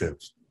abrasive.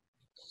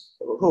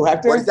 Who,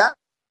 Hector? What is that?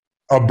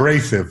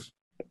 Abrasive.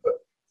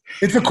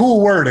 It's a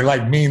cool word. It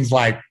like means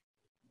like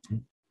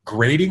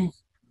grating.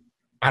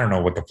 I don't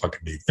know what the fuck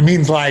it means. It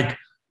means like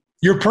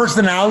your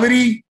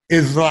personality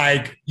is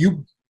like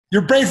you're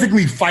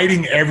basically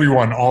fighting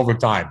everyone all the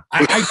time.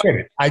 I get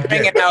it. I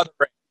get it.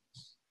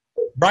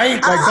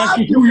 Right? Like that's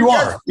just who you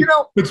are. You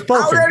know, it's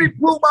perfect. I already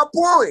proved my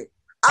point.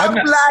 I'm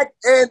black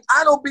and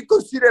I don't be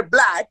considered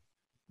black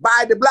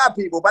by the black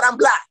people, but I'm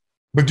black.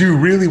 But do you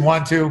really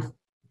want to?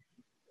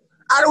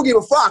 I don't give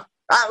a fuck.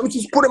 I'm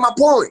just putting my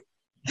point.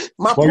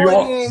 My point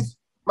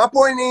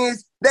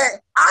is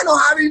that I don't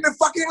have even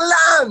fucking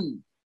land.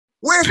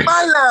 Where's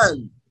my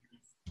land?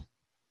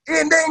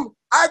 And then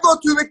I go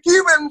to the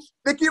Cubans.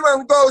 The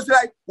Cuban goes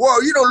like,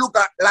 "Well, you don't look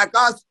like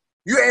us.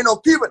 You ain't no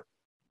Cuban."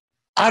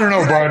 I don't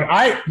know, bud.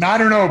 I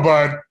don't know,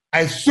 bud.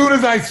 As soon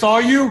as I saw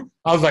you,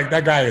 I was like,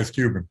 that guy is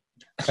Cuban.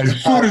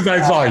 As soon as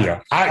I saw you,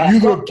 you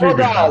look Cuban.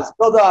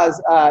 Bill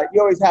Dawes,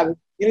 you always know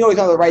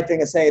the right thing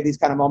to say at these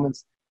kind of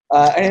moments.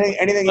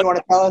 Anything you want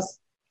to tell us?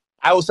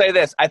 I will say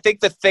this. I think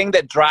the thing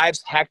that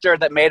drives Hector,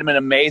 that made him an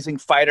amazing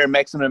fighter,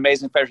 makes him an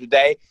amazing fighter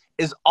today,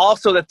 is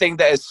also the thing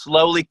that is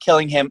slowly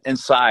killing him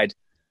inside.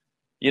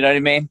 You know what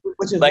I mean?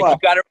 Which is like what? You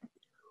gotta.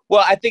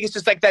 Well, I think it's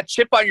just like that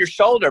chip on your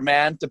shoulder,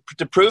 man,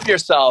 to prove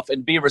yourself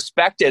and be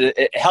respected.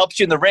 It helps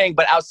you in the ring,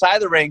 but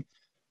outside the ring,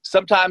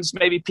 sometimes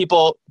maybe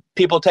people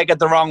take it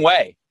the wrong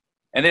way,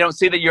 and they don't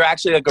see that you're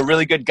actually like a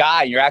really good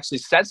guy. You're actually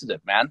sensitive,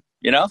 man.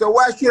 You know. So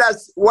what should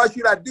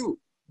I do?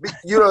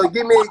 You know,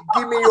 give me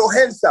your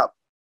hands up.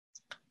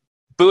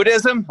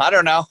 Buddhism? I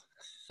don't know.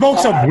 Smoke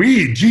some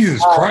weed,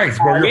 Jesus Christ,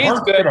 bro! Your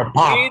heart's gonna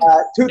pop.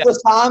 Toothless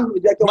Tom.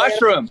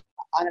 Mushrooms.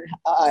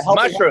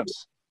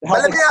 Mushrooms.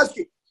 But let me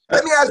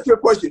ask you a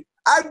question.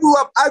 I grew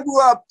up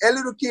a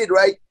little kid,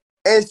 right?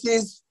 And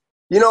since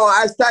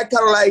I started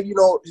kind of like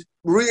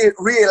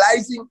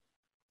realizing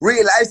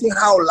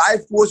how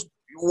life was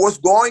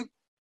going.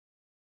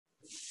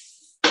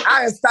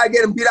 I start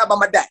getting beat up by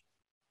my dad.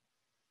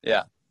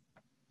 Yeah.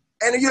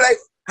 And you're like,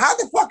 how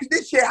the fuck is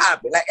this shit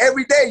happen? Like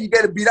every day you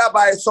get beat up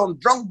by some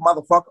drunk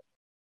motherfucker.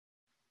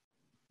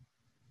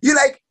 You're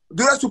like,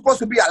 do not supposed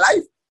to be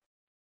alive?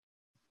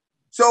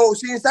 So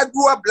since I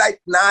grew up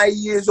like 9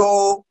 years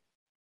old,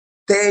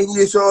 10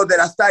 years old, then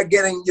I start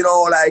getting,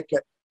 like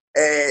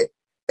a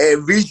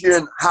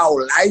vision how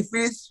life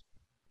is.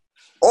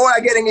 All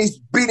I'm getting is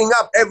beating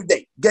up every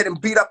day, getting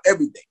beat up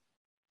every day.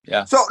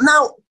 Yeah. So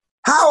now,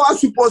 how am I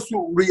supposed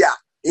to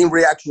react in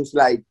reactions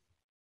like,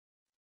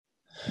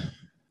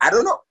 I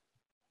don't know.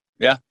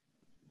 Yeah.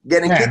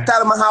 Getting kicked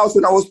out of my house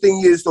when I was 10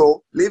 years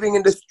old, living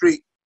in the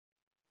street.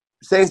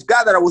 Thanks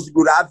God that I was a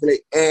good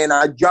athlete, and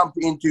I jumped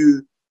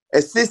into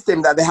a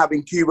system that they have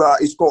in Cuba.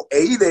 It's called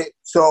AIDE,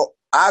 so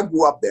I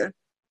grew up there.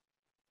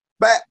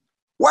 But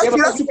what you're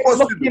not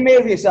supposed to do? You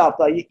made of yourself,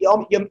 though.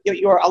 You're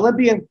an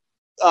Olympian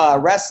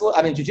wrestler.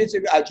 I mean,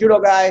 jiu-jitsu, judo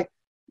guy.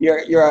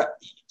 You're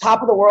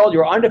top of the world.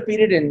 You're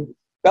undefeated in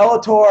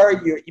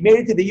Bellator. You made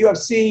it to the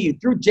UFC. You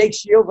threw Jake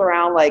Shields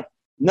around like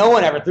no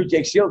one ever threw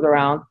Jake Shields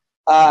around.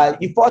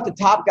 You fought the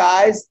top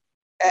guys,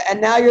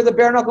 and now you're the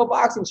bare knuckle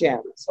boxing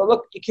champ. So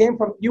look,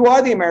 you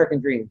are the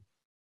American dream.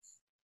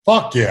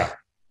 Fuck yeah.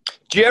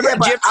 I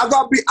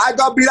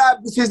got beat up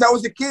since I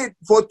was a kid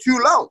for too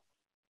long.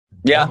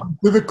 Yeah.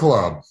 To the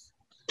club.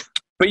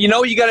 But you know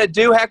what you got to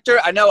do, Hector?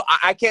 I know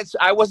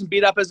I wasn't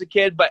beat up as a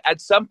kid, but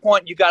at some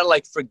point you got to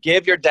like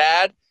forgive your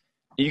dad.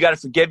 You got to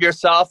forgive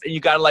yourself, and you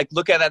got to like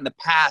look at that in the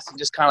past and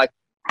just kind of like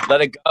let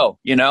it go,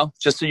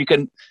 just so you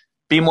can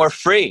be more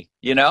free,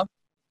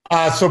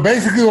 So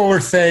basically what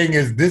we're saying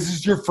is this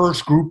is your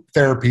first group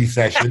therapy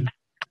session.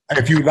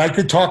 If you'd like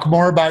to talk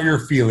more about your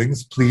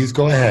feelings, please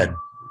go ahead.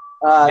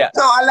 No,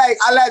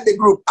 I like the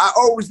group. I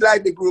always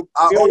like the group.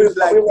 I always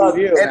like the group.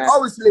 You, and man.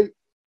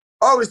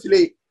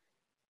 Obviously,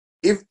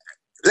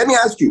 let me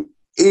ask you,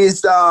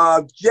 is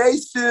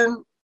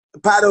Jason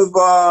part of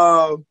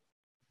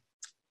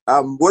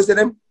what's the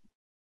name?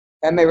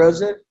 MMA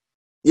Rosen?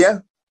 Yeah.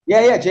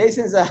 Yeah.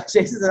 Jason's an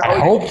I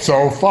hope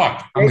so.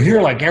 Fuck. I'm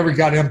here like every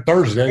goddamn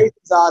Thursday.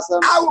 Jason's awesome.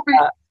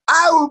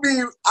 I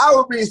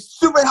would be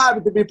super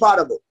happy to be part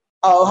of it.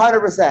 Oh,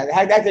 100%.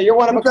 Hector, you're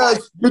one of a kind.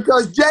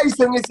 Because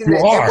Jason is in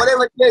it. And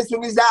whatever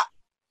Jason is at,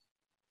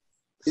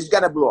 he's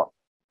gonna blow up.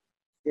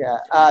 Yeah.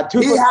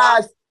 He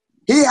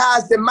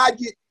has the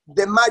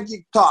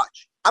magic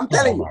touch. I'm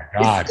telling you. Oh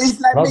my God.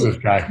 It's like love me. This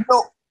guy.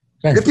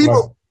 Thanks, the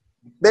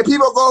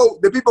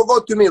people go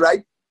to me,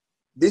 right?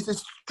 This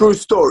is true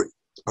story,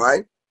 all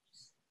right?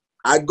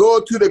 I go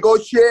to the go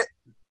shit,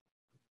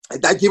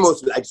 and that gym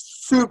was like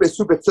super,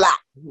 super flat.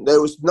 There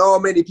was no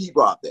many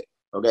people out there,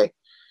 okay?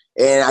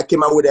 And I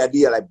came up with the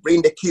idea, like,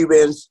 bring the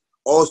Cubans,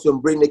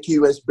 awesome, bring the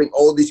Cubans, bring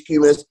all these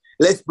Cubans,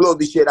 let's blow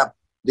this shit up.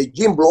 The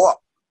gym blew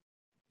up.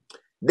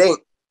 Then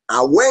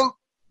I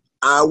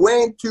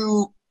went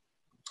to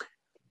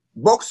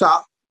box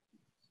out,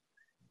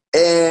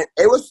 and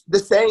it was the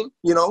same,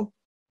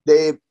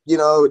 They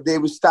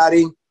were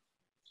starting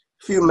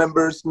few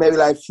members, maybe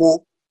like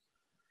 4.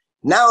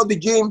 Now the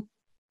gym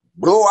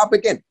blew up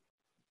again.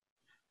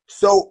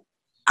 So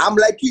I'm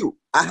like you.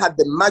 I had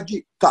the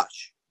magic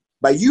touch.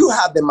 But you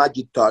have the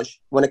magic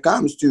touch when it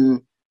comes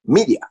to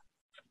media.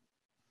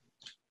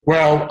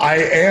 Well, I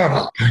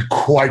am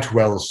quite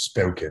well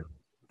spoken.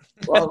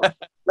 Well,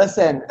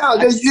 listen. No,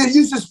 you're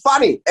just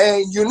funny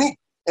and unique.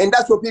 And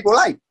that's what people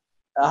like.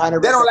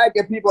 100%. They don't like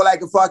it. People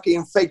like a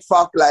fucking fake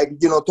fuck, like,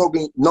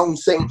 talking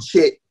nonsense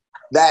shit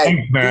that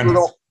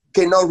people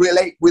cannot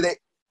relate with it.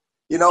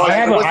 I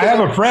have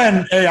a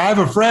friend. Hey, I have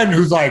a friend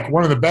who's like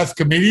one of the best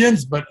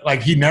comedians, but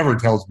like he never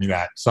tells me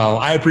that. So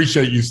I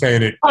appreciate you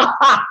saying it.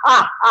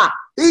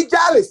 He's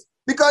jealous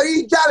because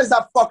he's jealous,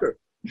 that fucker.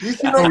 You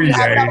should know you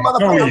have that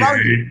motherfucker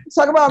around you.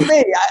 Talk about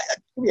me. Give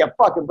me a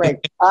fucking break.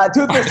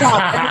 Toothless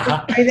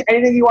Tom,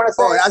 anything you want to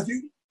say? Oh, that's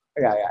you?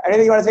 Yeah.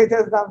 Anything you want to say,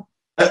 Toothless Tom?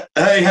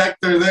 Hey,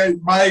 Hector,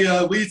 my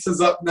lease is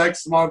up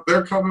next month.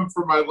 They're coming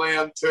for my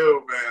land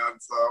too, man.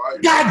 So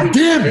God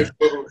damn it.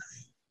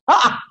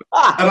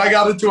 And I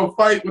got into a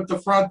fight with the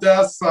front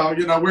desk, so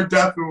we're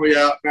definitely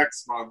out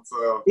next month.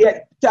 So yeah,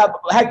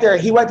 Hector,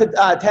 he went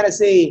to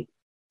Tennessee,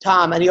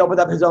 Tom, and he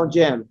opened up his own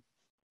gym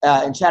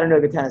in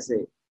Chattanooga,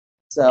 Tennessee.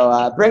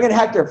 So bring in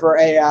Hector for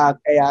a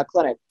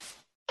clinic.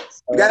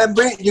 So, you gotta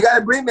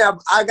bring me.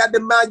 I got the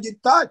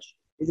magic touch.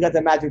 He's got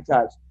the magic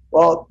touch.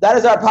 Well, that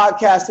is our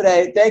podcast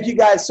today. Thank you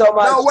guys so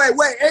much. No,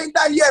 wait, ain't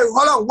that yet?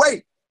 Hold on,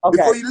 wait. Okay.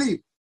 Before you leave.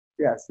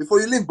 Yes. Before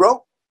you leave,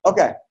 bro.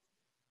 Okay.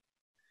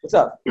 What's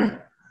up?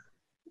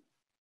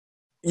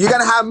 You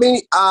gotta have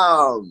me.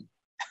 How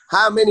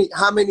many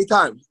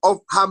times?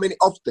 How many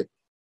often?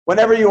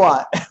 Whenever you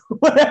want.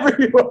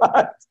 Whenever you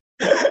want.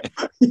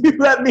 You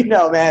let me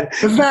know, man.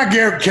 Let's not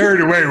get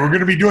carried away. We're going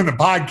to be doing the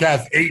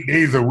podcast 8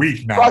 days a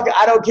week now. Fuck,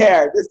 I don't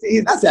care.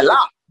 That's a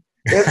lot.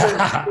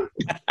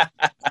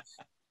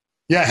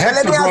 Yeah,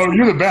 Hector, bro,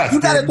 you're the best.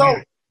 You gotta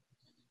talk.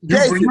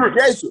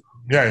 Jason.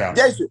 Yeah.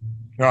 Jason.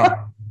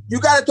 Yeah. You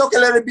gotta talk a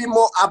little bit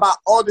more about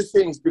all the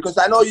things because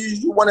I know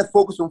you want to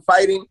focus on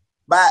fighting,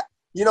 but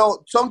you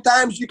know,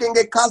 sometimes you can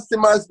get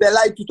customers that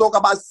like to talk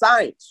about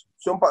science.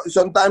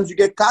 Sometimes you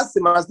get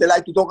customers that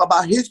like to talk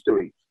about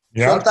history.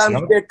 Sometimes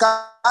you get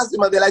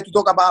customers that like to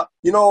talk about,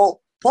 you know,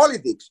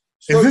 politics.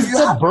 So is this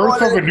the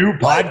birth of a new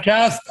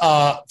podcast?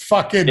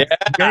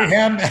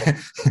 Mayhem,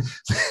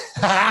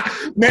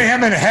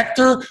 Mayhem and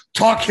Hector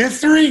talk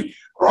history?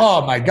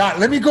 Oh, my God.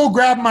 Let me go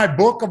grab my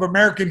book of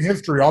American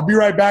history. I'll be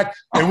right back.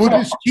 And we'll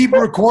just keep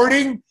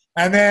recording.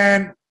 And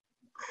then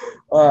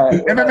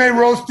MMA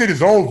Roasted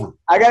is over.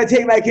 I got to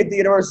take my kid to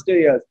Universal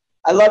Studios.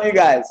 I love you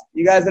guys.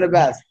 You guys are the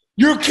best.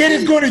 Your kid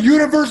is going to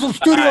Universal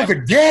Studios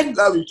again?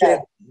 Love you,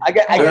 kid. I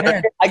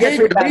get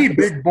free me,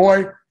 big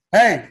boy.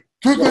 Hey,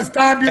 Toothless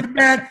Time, you're the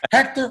man.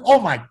 Hector, oh,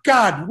 my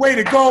God. Way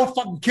to go.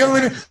 Fucking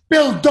killing it.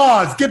 Bill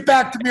Dawes, get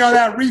back to me on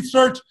that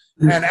research.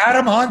 And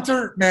Adam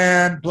Hunter,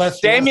 man,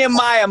 bless you. Damian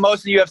Maya,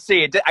 most of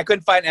UFC. I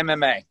couldn't find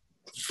MMA.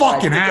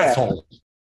 Fucking asshole.